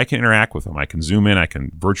people, but I can interact with them. I can zoom in, I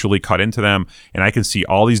can virtually cut into them, and I can see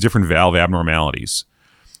all these different valve abnormalities.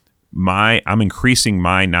 I'm increasing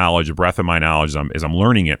my knowledge, the breadth of my knowledge as I'm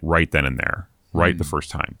learning it right then and there, right the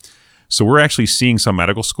first time. So we're actually seeing some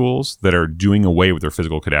medical schools that are doing away with their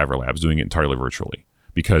physical cadaver labs, doing it entirely virtually.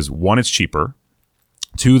 Because 1, it's cheaper.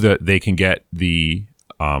 2, that they can get the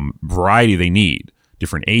variety they need,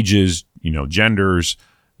 different ages, genders,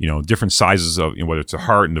 different sizes of, whether it's the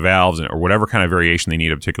heart and the valves or whatever kind of variation they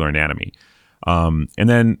need of particular anatomy. And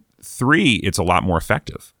then 3, it's a lot more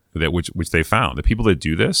effective, which they found. The people that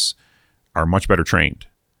do this are much better trained.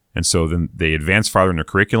 And so then they advance farther in their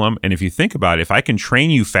curriculum. And if you think about it, if I can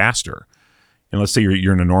train you faster, and let's say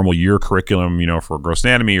you're in a normal year curriculum, for gross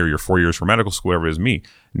anatomy, or your 4 years for medical school, whatever it is me.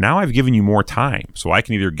 Now I've given you more time. So I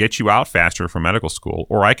can either get you out faster from medical school,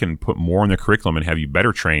 or I can put more in the curriculum and have you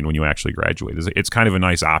better trained when you actually graduate. It's kind of a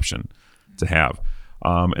nice option to have.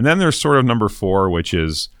 And then there's sort of number 4, which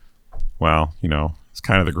is, well, it's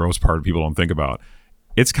kind of the gross part people don't think about.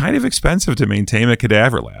 It's kind of expensive to maintain a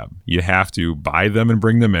cadaver lab. You have to buy them and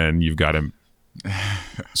bring them in. You've got to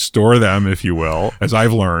store them, if you will, as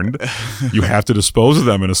I've learned. You have to dispose of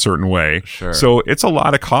them in a certain way. Sure. So it's a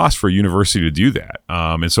lot of cost for a university to do that.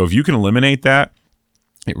 And so if you can eliminate that,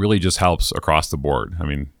 it really just helps across the board. I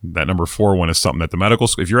mean, that number 4 one is something that the medical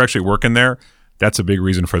school, if you're actually working there, that's a big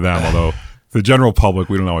reason for them. Although for the general public,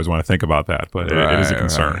 we don't always want to think about that, but it is a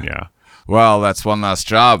concern. Right. Yeah. Well, that's one less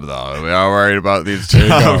job, though. We are worried about these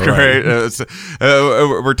jobs, right?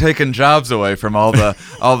 We're taking jobs away from all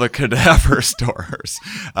the cadaver stores.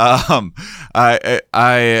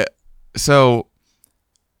 So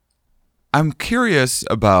I'm curious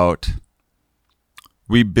about.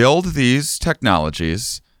 We build these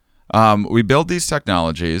technologies. And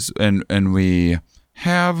we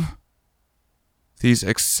have these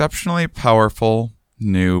exceptionally powerful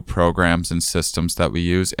new programs and systems that we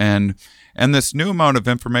use, and this new amount of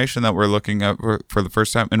information that we're looking at for the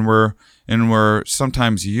first time, and we're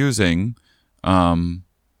sometimes using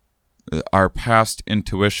our past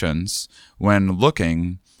intuitions when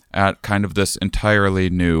looking at kind of this entirely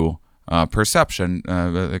new perception.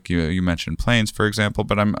 Like you mentioned planes, for example,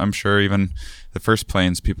 but I'm sure even the first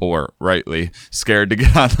planes, people were rightly scared to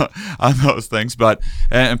get on those things,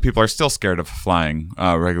 and people are still scared of flying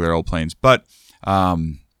regular old planes, but.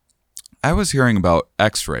 I was hearing about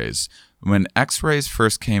X-rays. When X-rays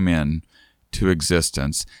first came in to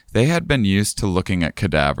existence, they had been used to looking at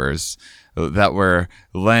cadavers that were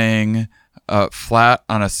laying flat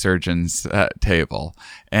on a surgeon's table.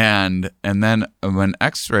 And then when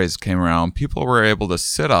X-rays came around, people were able to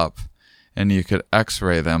sit up, and you could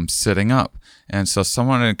X-ray them sitting up. And so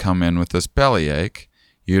someone would come in with this bellyache,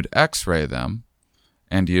 you'd X-ray them,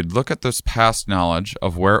 and you'd look at this past knowledge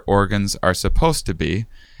of where organs are supposed to be,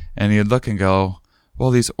 and you'd look and go,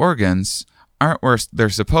 well, these organs aren't where they're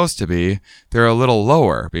supposed to be. They're a little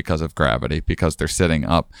lower because of gravity, because they're sitting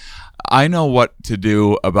up. I know what to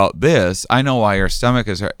do about this. I know why your stomach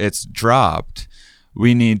it's dropped.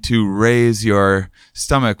 We need to raise your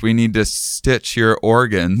stomach. We need to stitch your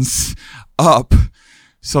organs up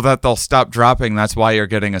so that they'll stop dropping. That's why you're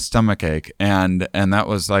getting a stomach ache. And that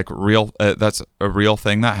was like real. That's a real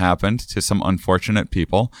thing that happened to some unfortunate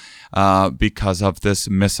people because of this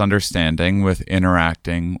misunderstanding with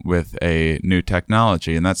interacting with a new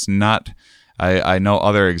technology. And that's not, I know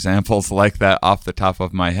other examples like that off the top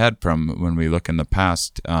of my head from when we look in the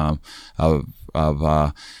past of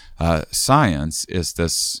science is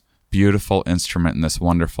this beautiful instrument and this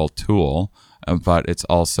wonderful tool. But it's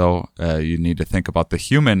also, you need to think about the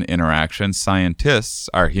human interaction. Scientists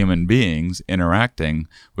are human beings interacting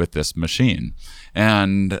with this machine.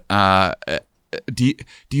 And do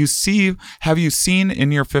you see, have you seen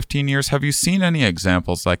in your 15 years, have you seen any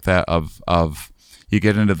examples like that of you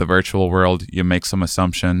get into the virtual world, you make some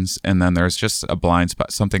assumptions, and then there's just a blind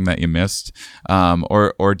spot, something that you missed?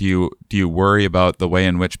 Or do you worry about the way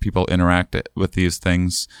in which people interact with these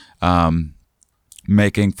things,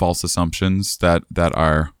 making false assumptions that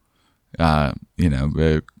are,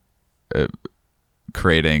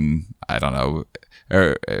 creating, I don't know,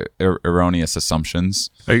 erroneous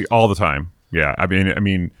assumptions? All the time. Yeah. I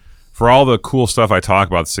mean, for all the cool stuff I talk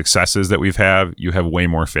about, the successes that we've had, you have way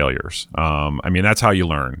more failures. That's how you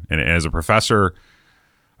learn. And as a professor,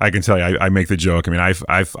 I can tell you, I make the joke. I mean,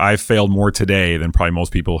 I've failed more today than probably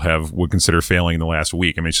most people would consider failing in the last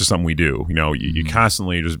week. I mean, it's just something we do. You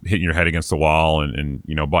constantly just hitting your head against the wall and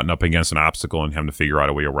butting up against an obstacle and having to figure out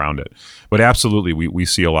a way around it. But absolutely, we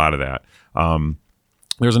see a lot of that.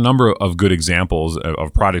 There's a number of good examples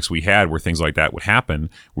of projects we had where things like that would happen,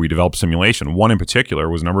 where we developed simulation. One in particular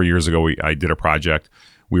was a number of years ago, I did a project.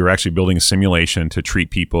 We were actually building a simulation to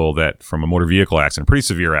treat people that from a motor vehicle accident, pretty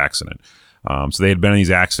severe accident. So they had been in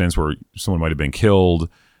these accidents where someone might have been killed.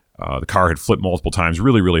 The car had flipped multiple times,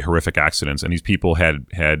 really, really horrific accidents. And these people had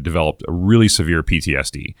developed a really severe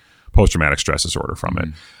PTSD, post-traumatic stress disorder from it.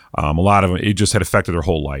 A lot of them, it just had affected their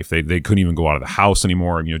whole life. They couldn't even go out of the house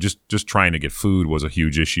anymore. Just trying to get food was a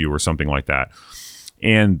huge issue or something like that.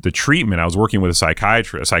 And the treatment, I was working with a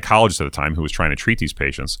psychologist at the time who was trying to treat these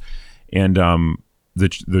patients. And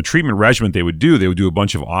the treatment regimen they would do a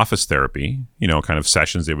bunch of office therapy, kind of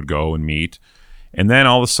sessions. They would go and meet. And then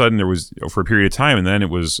all of a sudden there was, for a period of time, and then it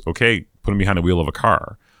was, okay, put them behind the wheel of a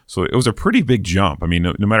car. So it was a pretty big jump. I mean,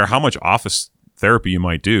 no matter how much office therapy you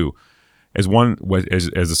might do, as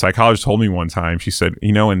a psychologist told me one time, she said,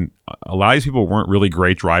 and a lot of these people weren't really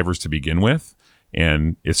great drivers to begin with.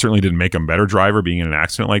 And it certainly didn't make them better driver being in an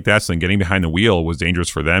accident like that. So then getting behind the wheel was dangerous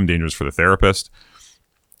for them, dangerous for the therapist.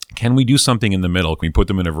 Can we do something in the middle? Can we put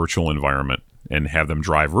them in a virtual environment and have them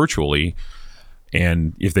drive virtually?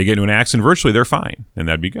 And if they get into an accident virtually, they're fine. And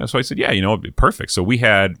that'd be good. So I said, yeah, it'd be perfect. So we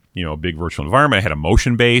had, a big virtual environment. I had a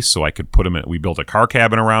motion base, so I could put them in. We built a car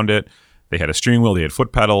cabin around it. They had a steering wheel. They had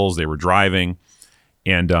foot pedals. They were driving.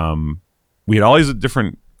 And we had all these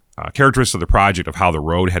different characteristics of the project of how the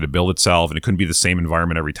road had to build itself. And it couldn't be the same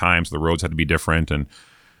environment every time. So the roads had to be different. And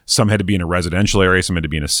some had to be in a residential area. Some had to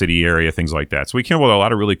be in a city area, things like that. So we came up with a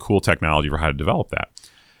lot of really cool technology for how to develop that.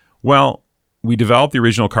 Well, we developed the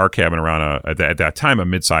original car cabin around at that time a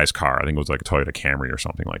mid-sized car. I think it was like a Toyota Camry or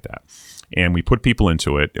something like that. And we put people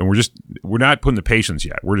into it, and we're not putting the patients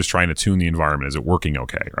yet. We're just trying to tune the environment. Is it working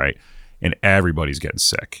okay, right? And everybody's getting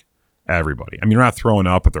sick. Everybody. I mean, they're not throwing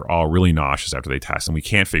up, but they're all really nauseous after they test, and we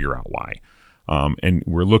can't figure out why. And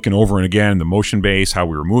we're looking over and again the motion base, how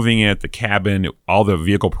we were moving it, the cabin, all the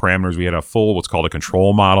vehicle parameters. We had a full what's called a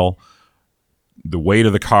control model. The weight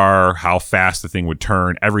of the car, how fast the thing would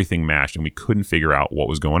turn, everything matched, and we couldn't figure out what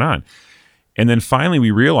was going on. And then finally we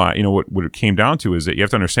realized, what it came down to is that you have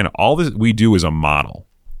to understand all this we do is a model.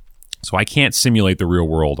 So I can't simulate the real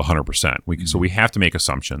world 100%. So we have to make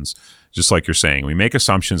assumptions, just like you're saying. We make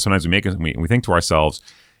assumptions. Sometimes we think to ourselves,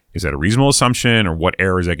 is that a reasonable assumption, or what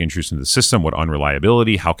errors I can introduce into the system? What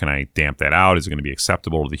unreliability? How can I damp that out? Is it going to be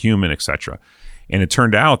acceptable to the human, etc.? And it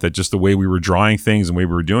turned out that just the way we were drawing things and the way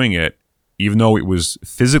we were doing it, even though it was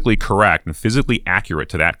physically correct and physically accurate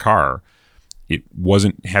to that car, it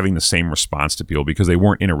wasn't having the same response to people because they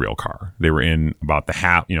weren't in a real car. They were in about the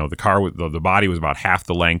half, the car, the body was about half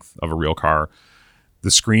the length of a real car. The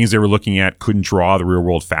screens they were looking at couldn't draw the real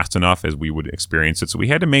world fast enough as we would experience it. So we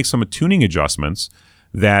had to make some tuning adjustments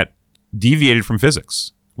that deviated from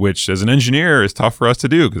physics, which as an engineer is tough for us to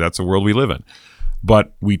do because that's the world we live in.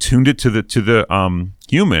 But we tuned it to the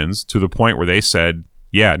humans to the point where they said,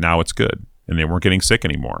 yeah, now it's good. And they weren't getting sick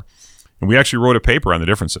anymore. And we actually wrote a paper on the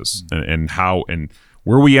differences and how and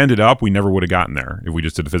where we ended up. We never would have gotten there if we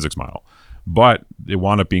just did the physics model. But it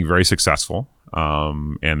wound up being very successful.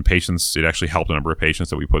 And patients, it actually helped a number of patients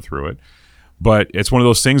that we put through it. But it's one of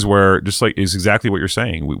those things where, just like is exactly what you're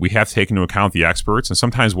saying, we have to take into account the experts. And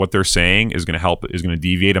sometimes what they're saying is going to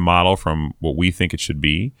deviate a model from what we think it should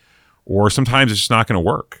be. Or sometimes it's just not going to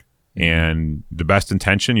work. And the best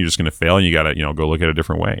intention, you're just going to fail, and you got to go look at it a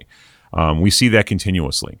different way. We see that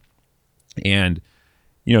continuously. And,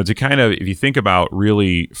 to kind of, if you think about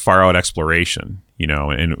really far out exploration,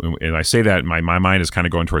 and I say that my mind is kind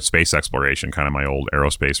of going towards space exploration, kind of my old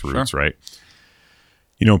aerospace roots, sure. Right?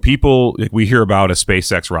 People, we hear about a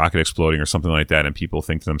SpaceX rocket exploding or something like that, and people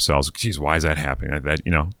think to themselves, geez, why is that happening?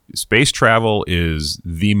 Space travel is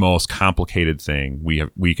the most complicated thing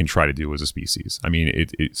we can try to do as a species. I mean,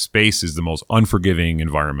 space is the most unforgiving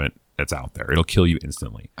environment that's out there. It'll kill you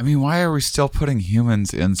instantly. I mean, why are we still putting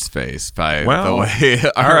humans in space by the way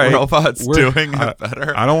our robots doing it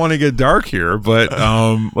better? I don't want to get dark here, but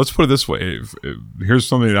let's put it this way. Here's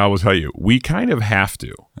something that I will tell you. We kind of have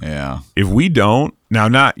to. Yeah. If we don't, now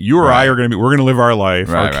not you or I are going to be, we're going to live our life.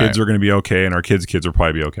 Our kids are going to be okay, and our kids' will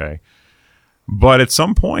probably be okay. But at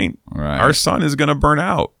some point, our sun is going to burn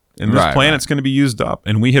out. And this planet's going to be used up,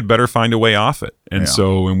 and we had better find a way off it. And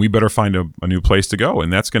and we better find a new place to go,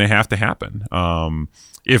 and that's going to have to happen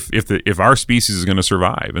if our species is going to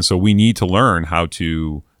survive. And so we need to learn how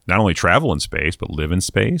to not only travel in space, but live in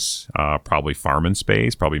space, probably farm in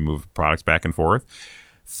space, probably move products back and forth.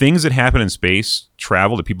 Things that happen in space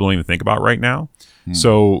travel that people don't even think about right now.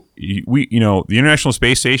 So the International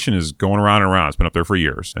Space Station is going around and around. It's been up there for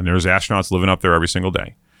years, and there's astronauts living up there every single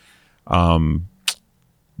day.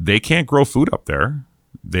 They can't grow food up there.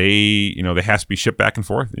 They has to be shipped back and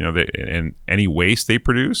forth. And any waste they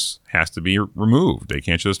produce has to be removed. They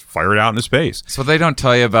can't just fire it out into space. So they don't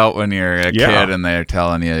tell you about when you're a kid and they're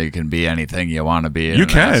telling you can be anything you want to be, an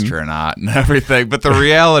astronaut and everything. But the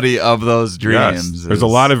reality of those dreams, there's a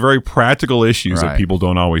lot of very practical issues that people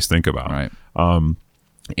don't always think about. Right.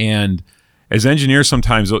 And as engineers,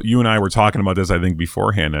 sometimes you and I were talking about this, I think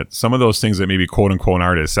beforehand, that some of those things that maybe quote unquote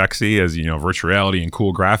aren't as sexy as, virtual reality and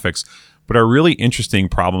cool graphics, but are really interesting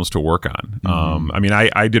problems to work on. I mean,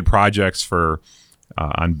 I did projects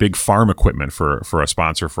on big farm equipment for a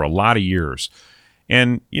sponsor for a lot of years.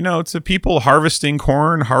 And, to people harvesting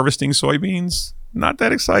corn, harvesting soybeans, not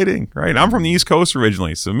that exciting, right? I'm from the East Coast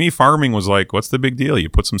originally. So me, farming was like, what's the big deal? You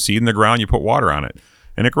put some seed in the ground, you put water on it,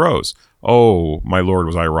 and it grows. Oh, my Lord,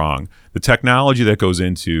 was I wrong. the technology that goes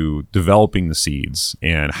into developing the seeds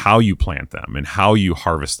and how you plant them and how you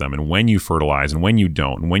harvest them and when you fertilize and when you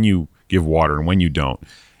don't and when you give water and when you don't,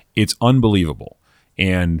 it's unbelievable.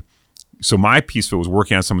 And so my piece of it was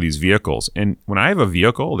working on some of these vehicles. And when I have a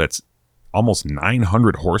vehicle that's almost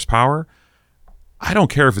 900 horsepower, I don't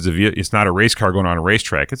care if it's not a race car going on a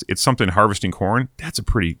racetrack. It's something harvesting corn. That's a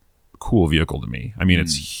pretty cool vehicle to me. I mean,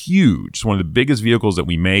 it's huge. It's one of the biggest vehicles that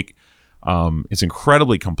we make. It's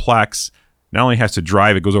incredibly complex. Not only has to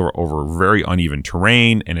drive, it goes over very uneven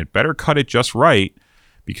terrain, and it better cut it just right,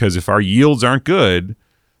 because if our yields aren't good,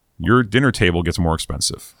 your dinner table gets more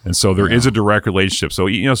expensive. And so there is a direct relationship. So,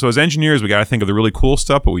 so as engineers, we got to think of the really cool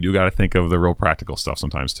stuff, but we do got to think of the real practical stuff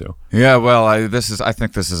sometimes too. Yeah, well, I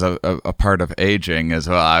think this is a part of aging as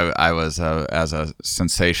well. I was as a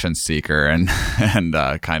sensation seeker and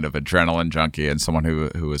kind of adrenaline junkie, and someone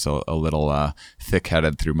who was a little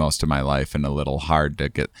thick-headed through most of my life and a little hard to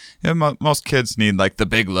get. Most kids need like the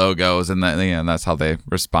big logos, and that's how they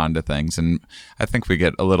respond to things. And I think we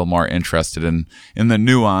get a little more interested in the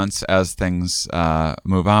nuance as things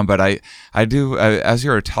move on. But I do, as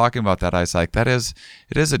you were talking about that, I was like, it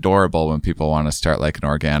is adorable when people want to start like an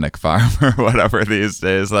organic farm or whatever these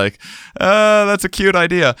days. Like, that's a cute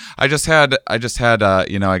idea. I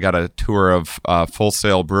got a tour of Full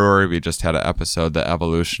Sail Brewery. We just had an episode, the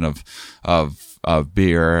evolution of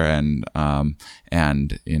beer, and I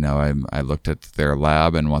looked at their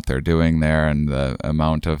lab and what they're doing there, and the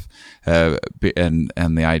amount of and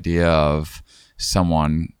the idea of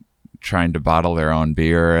someone trying to bottle their own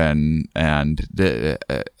beer and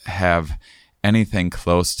have anything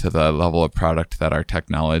close to the level of product that our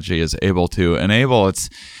technology is able to enable. It's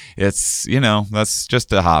that's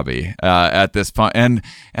just a hobby at this point. And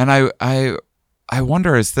I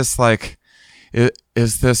wonder, is this like,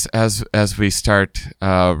 is this as we start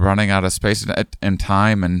running out of space and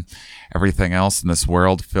time and everything else in this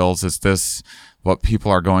world fills, is this what people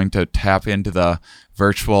are going to tap into the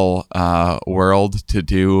virtual world to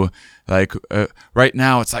do? Like right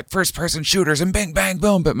now it's like first person shooters and bang bang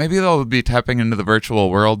boom, but maybe they'll be tapping into the virtual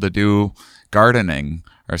world to do gardening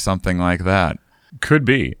or something like that. Could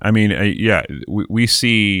be. I mean, we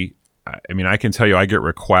see. I mean, I can tell you, I get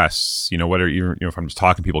requests. Whether if I'm just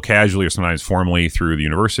talking to people casually or sometimes formally through the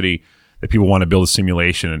university, that people want to build a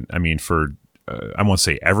simulation. I mean, for I won't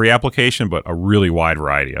say every application, but a really wide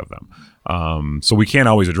variety of them. So we can't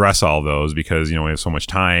always address all of those because we have so much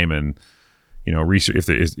time and research, if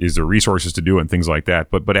there is there resources to do it and things like that.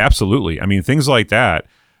 But absolutely, I mean, things like that.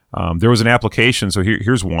 There was an application. So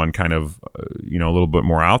here's one kind of a little bit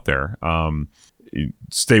more out there.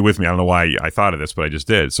 Stay with me. I don't know why I thought of this, but I just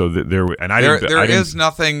did. So there is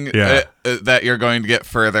nothing that you're going to get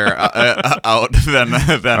further out than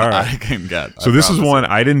I can get. So this is one,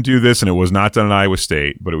 I didn't do this, and it was not done at Iowa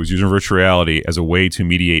State, but it was using virtual reality as a way to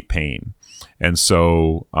mediate pain. And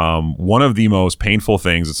so one of the most painful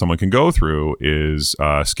things that someone can go through is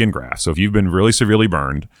skin graft. So if you've been really severely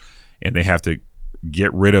burned and they have to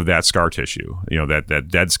get rid of that scar tissue, that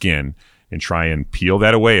dead skin, and try and peel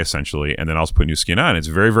that away essentially, and then also put new skin on. It's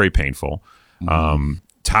very, very painful. Mm-hmm.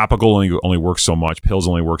 Topical only works so much. Pills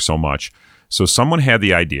only work so much. So someone had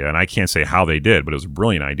the idea, and I can't say how they did, but it was a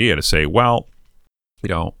brilliant idea to say, well,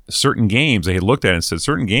 certain games, they had looked at it and said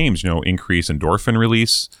certain games, increase endorphin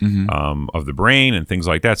release of the brain and things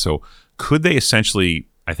like that. So could they essentially,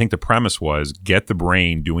 I think the premise was, get the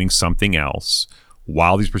brain doing something else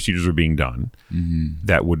while these procedures are being done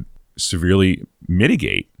that would severely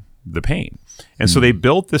mitigate the pain. And so they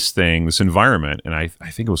built this environment, and I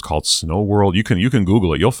think it was called Snow World. You can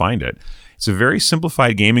Google it, you'll find it. It's a very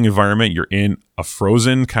simplified gaming environment. You're in a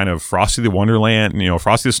frozen kind of Frosty the Wonderland,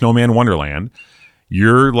 Frosty the Snowman Wonderland.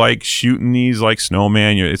 You're like shooting these like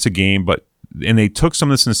snowman. It's a game, and they took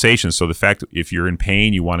some of the sensations. So the fact that if you're in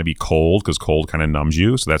pain, you want to be cold because cold kind of numbs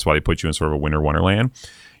you. So that's why they put you in sort of a winter wonderland.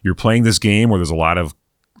 You're playing this game where there's a lot of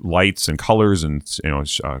lights and colors and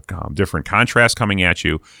different contrasts coming at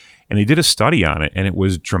you. And they did a study on it, and it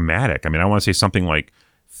was dramatic. I mean, I want to say something like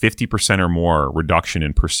 50% or more reduction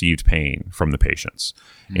in perceived pain from the patients.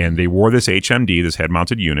 And they wore this HMD, this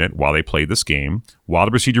head-mounted unit, while they played this game, while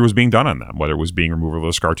the procedure was being done on them, whether it was being removal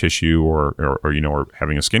of scar tissue or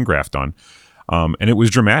having a skin graft done. And it was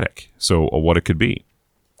dramatic. So what it could be,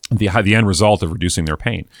 the end result of reducing their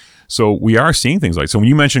pain. So we are seeing things like, so when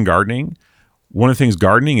you mentioned gardening, one of the things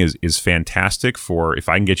gardening is fantastic for, if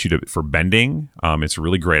I can get you for bending, it's a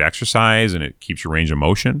really great exercise and it keeps your range of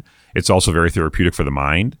motion. It's also very therapeutic for the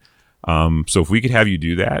mind. So if we could have you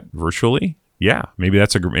do that virtually, maybe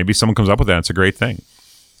maybe someone comes up with that. It's a great thing.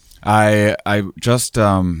 I just,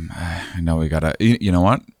 I know we gotta, you know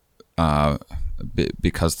what?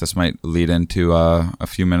 because this might lead into a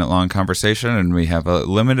few minute long conversation, and we have a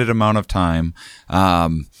limited amount of time.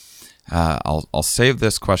 I'll save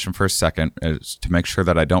this question for a second to make sure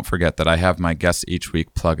that I don't forget that I have my guests each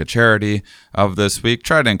week plug a charity of this week.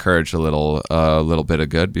 Try to encourage a little bit of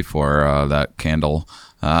good before that candle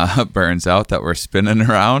burns out that we're spinning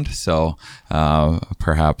around. So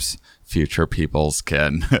perhaps future peoples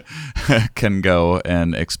can go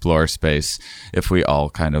and explore space if we all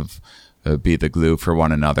kind of be the glue for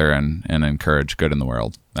one another and encourage good in the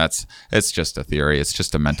world. It's just a theory. It's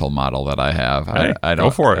just a mental model that I have. Hey, I don't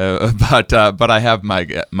go for it. But I have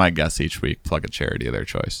my guests each week plug a charity of their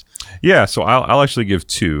choice. Yeah, so I'll actually give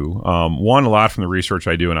two. One, a lot from the research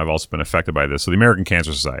I do, and I've also been affected by this. So the American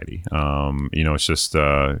Cancer Society. It's just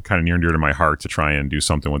kind of near and dear to my heart to try and do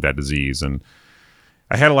something with that disease. And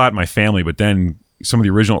I had a lot in my family, but then some of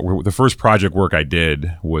the first project work I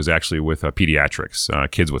did was actually with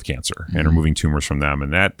pediatrics, kids with cancer, and removing tumors from them.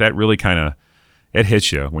 And that really kind of, it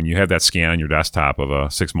hits you when you have that scan on your desktop of a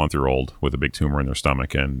 6-month-old with a big tumor in their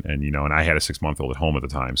stomach. And I had a 6-month-old at home at the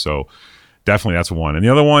time. So definitely that's one. And the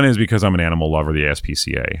other one is because I'm an animal lover, the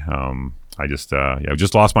ASPCA. I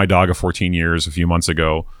just lost my dog of 14 years a few months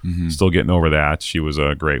ago. Still getting over that. She was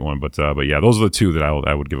a great one. But yeah, those are the two that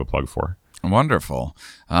I would give a plug for. Wonderful.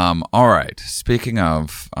 All right. Speaking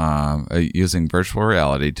of using virtual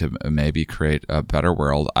reality to maybe create a better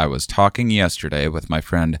world, I was talking yesterday with my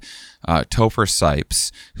friend Topher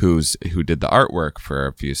Sipes, who did the artwork for,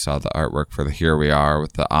 if you saw the artwork for the Here We Are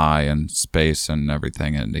with the eye and space and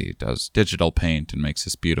everything, and he does digital paint and makes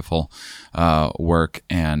this beautiful work,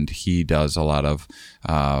 and he does a lot of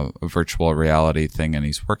virtual reality thing, and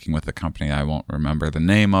he's working with a company I won't remember the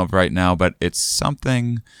name of right now, but it's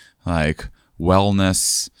something like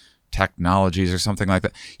wellness technologies or something like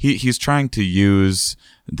that. He's trying to use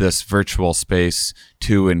this virtual space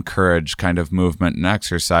to encourage kind of movement and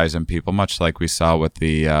exercise in people, much like we saw with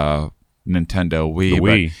the Nintendo Wii. The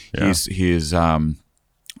Wii, but yeah. he's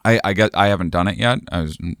I haven't done it yet.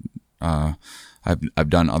 I've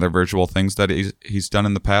done other virtual things that he's done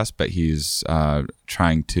in the past, but he's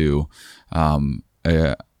trying to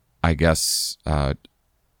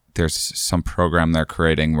there's some program they're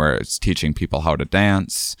creating where it's teaching people how to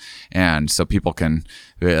dance, and so people can,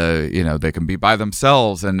 they can be by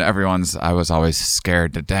themselves, and I was always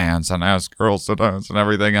scared to dance and ask girls to dance and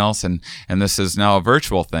everything else, and this is now a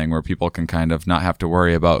virtual thing where people can kind of not have to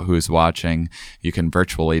worry about who's watching. You can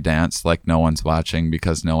virtually dance like no one's watching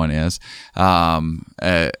because no one is.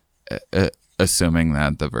 Assuming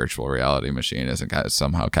that the virtual reality machine isn't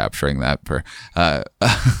somehow capturing that for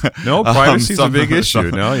no, privacy is a big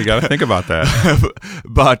issue. No, you got to think about that.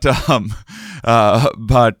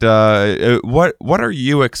 What are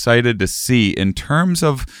you excited to see in terms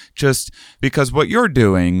of, just because what you're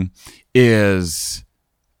doing is,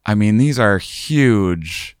 I mean, these are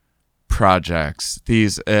huge projects.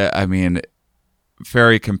 These,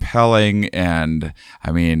 very compelling, and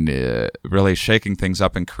really shaking things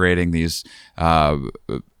up and creating these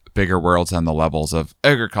bigger worlds on the levels of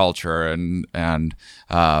agriculture and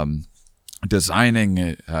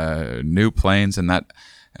designing new planes and that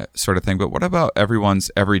sort of thing. But what about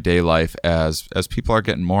everyone's everyday life as people are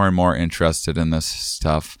getting more and more interested in this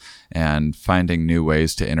stuff and finding new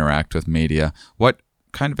ways to interact with media? What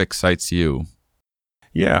kind of excites you?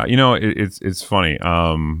 Yeah, it's funny.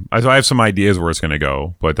 I have some ideas where it's going to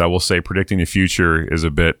go, but I will say predicting the future is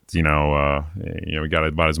a bit, we got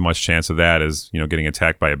about as much chance of that as, getting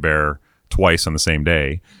attacked by a bear twice on the same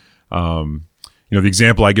day. The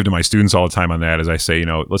example I give to my students all the time on that is I say,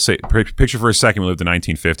 let's say, picture for a second we lived in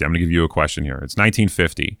 1950. I'm going to give you a question here. It's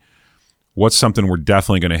 1950. What's something we're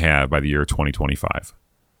definitely going to have by the year 2025?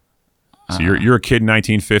 So you're a kid in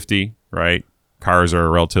 1950, right? Cars are a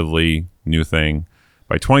relatively new thing.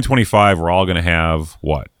 By 2025, we're all going to have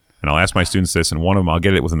what? And I'll ask my students this, and one of them, I'll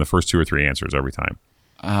get it within the first 2 or 3 answers every time.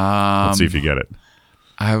 Let's see if you get it.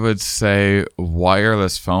 I would say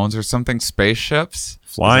wireless phones or something. Spaceships?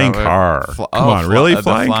 Flying car. Come on, really?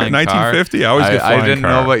 Flying car? 1950? I always get flying car. I didn't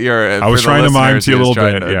know what I was trying to mime to you a little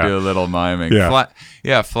bit. Yeah. Do a little miming.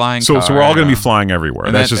 Yeah. Flying car. So we're all going to be flying everywhere.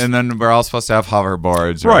 And then we're all supposed to have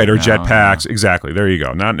hoverboards. Right, or jetpacks. Exactly. There you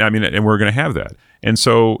go. And we're going to have that. And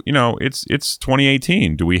so, it's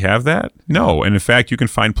 2018. Do we have that? No. And in fact, you can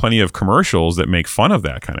find plenty of commercials that make fun of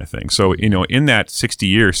that kind of thing. So, in that 60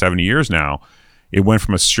 years, 70 years now, it went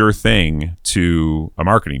from a sure thing to a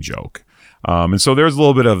marketing joke. And so there's a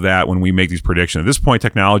little bit of that when we make these predictions. At this point,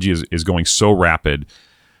 technology is going so rapid.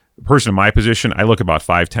 The person in my position, I look about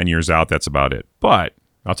 5-10 years out. That's about it. But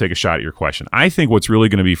I'll take a shot at your question. I think what's really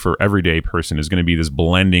going to be for everyday person is going to be this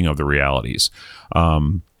blending of the realities.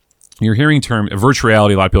 you're hearing term virtual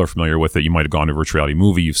reality. A lot of people are familiar with it. You might have gone to a virtual reality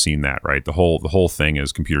movie. You've seen that, right? The whole thing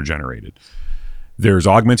is computer generated. There's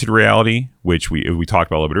augmented reality, which we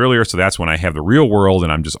talked about a little bit earlier. So that's when I have the real world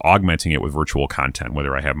and I'm just augmenting it with virtual content,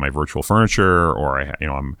 whether I have my virtual furniture or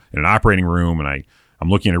I'm in an operating room and I'm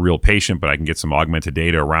looking at a real patient, but I can get some augmented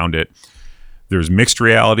data around it. There's mixed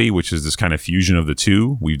reality, which is this kind of fusion of the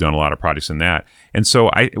two. We've done a lot of projects in that. And so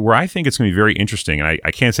where I think it's going to be very interesting, and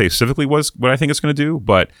I can't say specifically what I think it's going to do,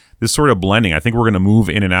 but this sort of blending, I think we're going to move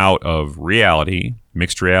in and out of reality,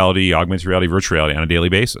 mixed reality, augmented reality, virtual reality on a daily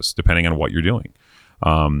basis, depending on what you're doing.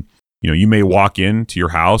 You may walk into your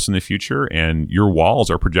house in the future and your walls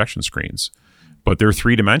are projection screens, but they're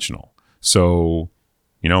 3-dimensional. So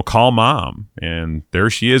call mom, and there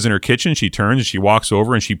she is in her kitchen. She turns and she walks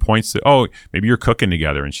over and she points to, oh, maybe you're cooking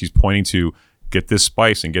together, and she's pointing to get this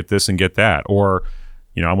spice and get this and get that. Or,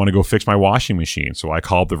 I want to go fix my washing machine. So I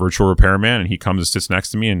call up the virtual repairman and he comes and sits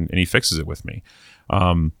next to me and he fixes it with me.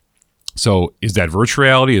 So is that virtual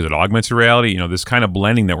reality? Is it augmented reality? This kind of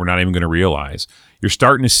blending that we're not even going to realize. You're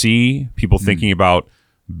starting to see people thinking about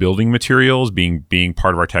building materials being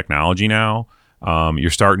part of our technology now.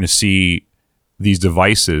 You're starting to see these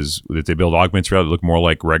devices that they build augmented reality look more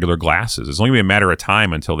like regular glasses. It's only going to be a matter of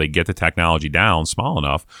time until they get the technology down small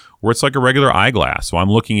enough where it's like a regular eyeglass. So I'm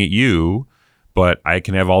looking at you, but I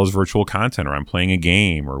can have all this virtual content, or I'm playing a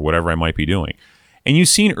game or whatever I might be doing. And you've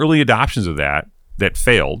seen early adoptions of that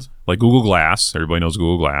failed, like Google Glass. Everybody knows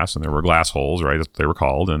Google Glass, and there were glass holes, right? That's what they were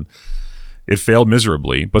called. And it failed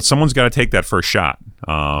miserably, but someone's got to take that first shot.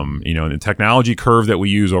 The technology curve that we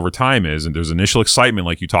use over time and there's initial excitement,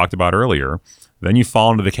 like you talked about earlier. Then you fall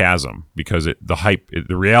into the chasm because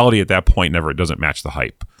the reality at that point it doesn't match the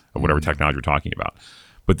hype of whatever technology we're talking about.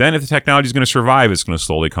 But then if the technology is going to survive, it's going to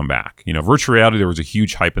slowly come back. Virtual reality, there was a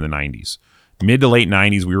huge hype in the 90s. Mid to late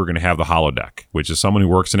 90s, we were going to have the holodeck, which is someone who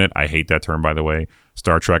works in it. I hate that term, by the way.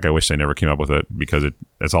 Star Trek, I wish they never came up with it because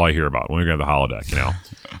that's all I hear about. When we're going to have the holodeck,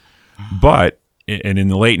 But in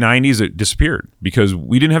the late 90s, it disappeared because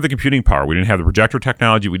we didn't have the computing power. We didn't have the projector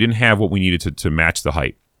technology. We didn't have what we needed to match the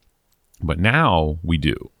hype. But now we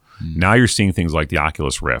do. Now you're seeing things like the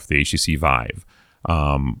Oculus Rift, the HTC Vive,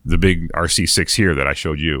 the big RC6 here that I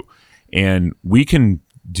showed you. And we can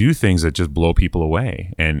do things that just blow people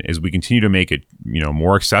away. And as we continue to make it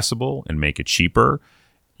more accessible and make it cheaper,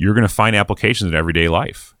 you're going to find applications in everyday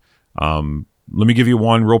life. Let me give you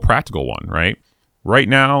one real practical one, right? Right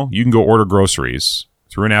now, you can go order groceries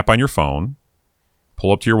through an app on your phone,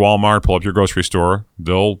 pull up to your Walmart, pull up to your grocery store.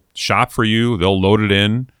 They'll shop for you. They'll load it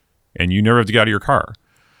in, and you never have to get out of your car.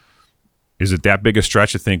 Is it that big a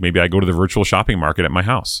stretch to think maybe I go to the virtual shopping market at my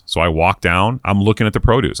house? So I walk down, I'm looking at the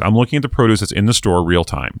produce. I'm looking at the produce that's in the store real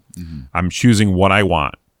time. Mm-hmm. I'm choosing what I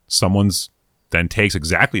want. Someone's then takes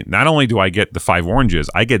exactly, not only do I get the 5 oranges,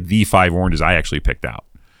 I get the 5 oranges I actually picked out.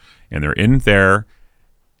 And they're in there,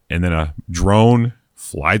 and then a drone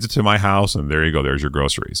flies it to my house, and there you go, there's your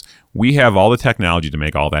groceries. We have all the technology to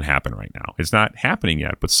make all that happen right now. It's not happening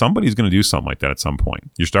yet, but somebody's going to do something like that at some point.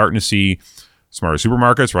 You're starting to see smarter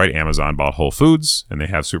supermarkets, right? Amazon bought Whole Foods, and they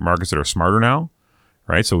have supermarkets that are smarter now,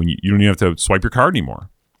 right? So when you don't even have to swipe your card anymore.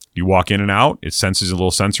 You walk in and out, it senses a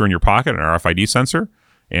little sensor in your pocket, an RFID sensor,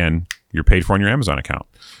 and you're paid for on your Amazon account.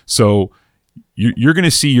 So you're going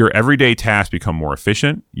to see your everyday tasks become more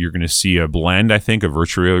efficient. You're going to see a blend, I think, of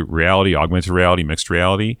virtual reality, augmented reality, mixed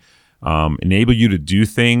reality, enable you to do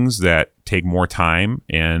things that take more time.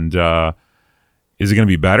 And is it going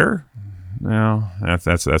to be better? No,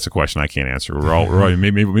 that's a question I can't answer.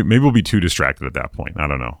 Maybe we'll be too distracted at that point. I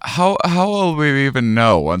don't know. How will we even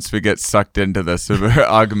know once we get sucked into this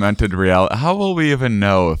augmented reality? How will we even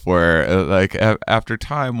know if we're like after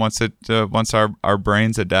time once our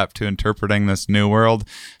brains adapt to interpreting this new world?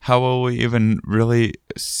 How will we even really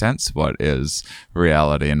sense what is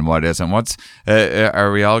reality and what isn't?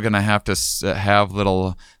 Are we all going to have to have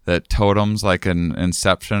little totems like in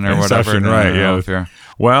Inception or whatever? Right? Yeah.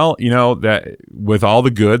 Well, that with all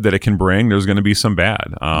the good that it can bring, there's going to be some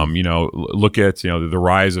bad. Look at the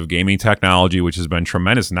rise of gaming technology, which has been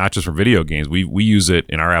tremendous, not just for video games. We use it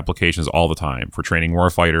in our applications all the time for training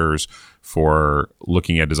warfighters, for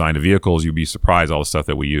looking at design of vehicles. You'd be surprised all the stuff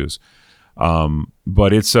that we use.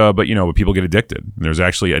 But people get addicted. There's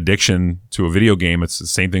actually addiction to a video game. It's the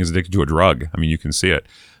same thing as addiction to a drug. I mean, you can see it.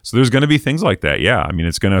 So there's going to be things like that. Yeah. I mean,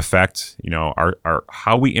 it's going to affect, our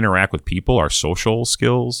how we interact with people, our social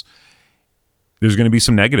skills. There's going to be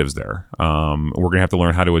some negatives there. We're going to have to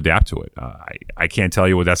learn how to adapt to it. I can't tell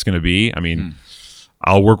you what that's going to be. I mean,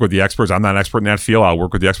 I'll work with the experts. I'm not an expert in that field. I'll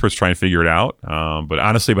work with the experts trying to figure it out. But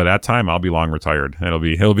honestly, by that time, I'll be long retired. He'll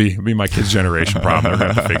be my kids' generation problem. They're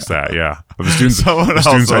going to have to fix that. Yeah, but the students, Someone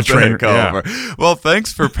else will take over. Well,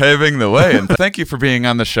 thanks for paving the way, and thank you for being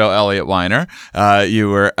on the show, Elliot Weiner. You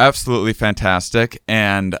were absolutely fantastic,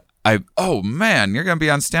 and oh man, you're going to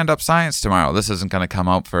be on Stand Up Science tomorrow. This isn't going to come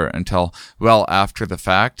out until well after the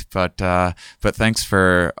fact, but thanks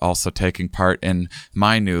for also taking part in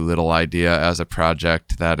my new little idea as a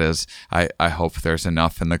project that is, I hope there's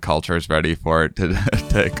enough and the culture is ready for it to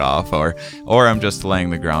take off, or I'm just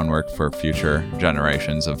laying the groundwork for future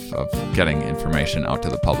generations of getting information out to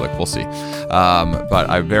the public. We'll see.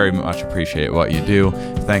 But I very much appreciate what you do.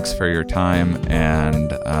 Thanks for your time,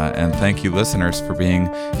 and thank you listeners for being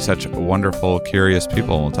such wonderful, curious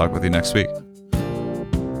people. We'll talk with you next week.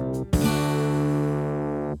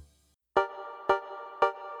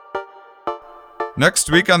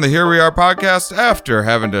 Next week on the Here We Are podcast, after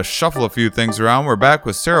having to shuffle a few things around, we're back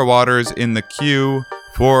with Sarah Waters in the queue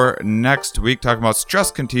for next week, talking about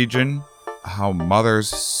stress contagion, how mothers'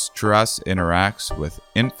 stress interacts with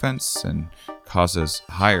infants and causes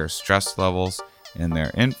higher stress levels in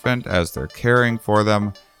their infant as they're caring for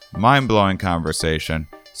them. Mind-blowing conversation.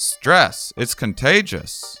 Stress, it's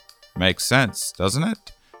contagious. Makes sense, doesn't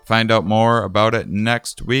it? Find out more about it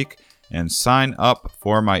next week and sign up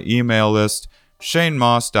for my email list,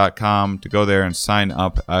 shanemoss.com, to go there and sign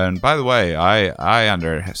up. And by the way, I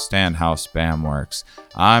understand how spam works.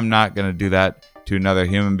 I'm not going to do that to another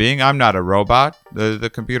human being. I'm not a robot. The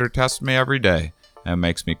computer tests me every day and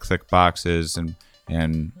makes me click boxes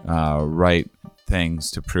and write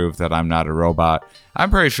things to prove that I'm not a robot.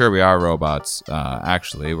 I'm pretty sure we are robots.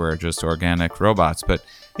 Actually, we're just organic robots. But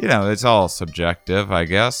it's all subjective, I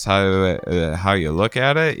guess. How you look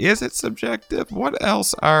at it. Is it subjective? What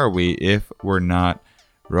else are we if we're not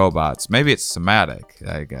robots? Maybe it's somatic,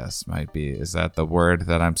 I guess, might be. Is that the word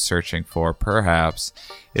that I'm searching for? Perhaps.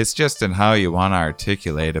 It's just in how you want to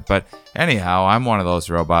articulate it. But anyhow, I'm one of those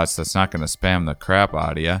robots that's not going to spam the crap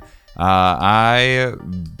out of you. I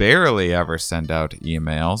barely ever send out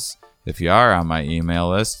emails. If you are on my email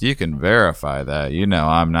list, you can verify that.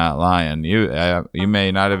 I'm not lying. You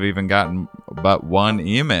may not have even gotten but one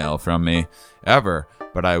email from me ever,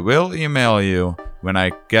 but I will email you when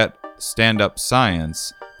I get Stand Up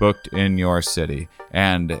Science booked in your city.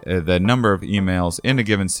 And the number of emails in a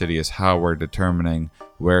given city is how we're determining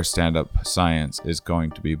where Stand Up Science is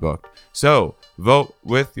going to be booked. So vote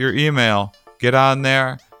with your email. Get on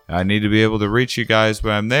there. I need to be able to reach you guys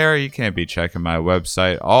when I'm there. You can't be checking my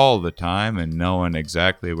website all the time and knowing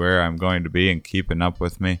exactly where I'm going to be and keeping up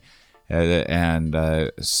with me.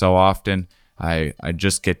 And so often I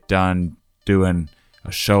just get done doing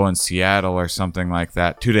a show in Seattle or something like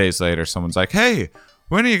that. 2 days later, someone's like, "Hey,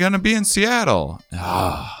 when are you going to be in Seattle?"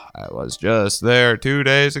 I was just there 2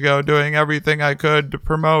 days ago doing everything I could to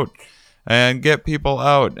promote and get people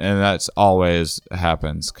out, and that's always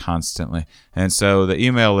happens constantly. And so the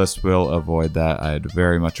email list will avoid that. I'd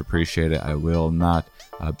very much appreciate it. I will not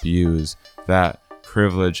abuse that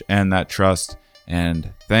privilege and that trust.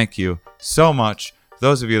 And thank you so much.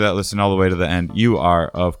 Those of you that listen all the way to the end, you are,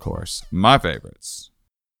 of course, my favorites.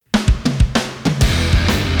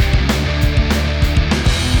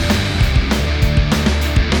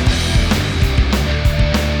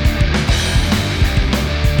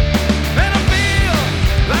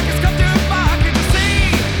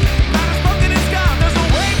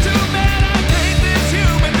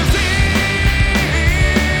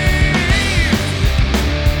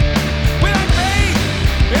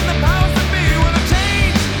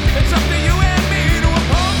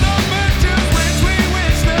 Which we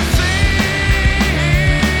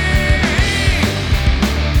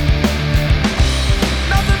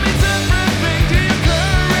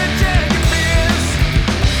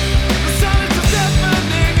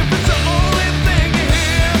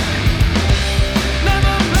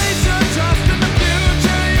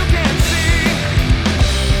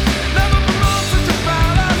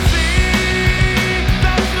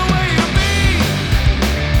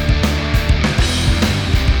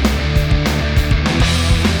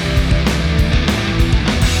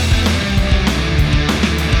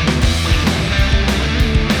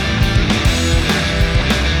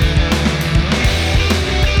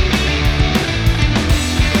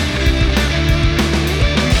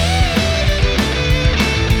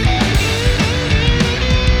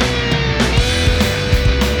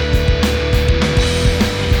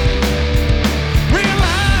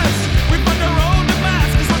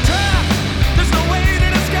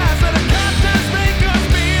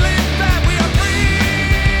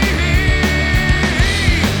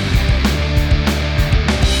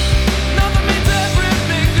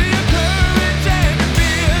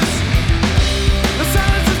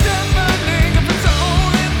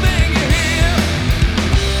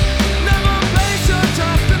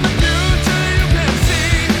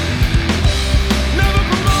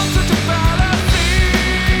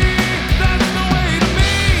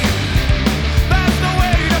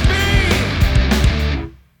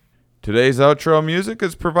Today's outro music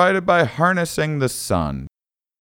is provided by Harnessing the Sun.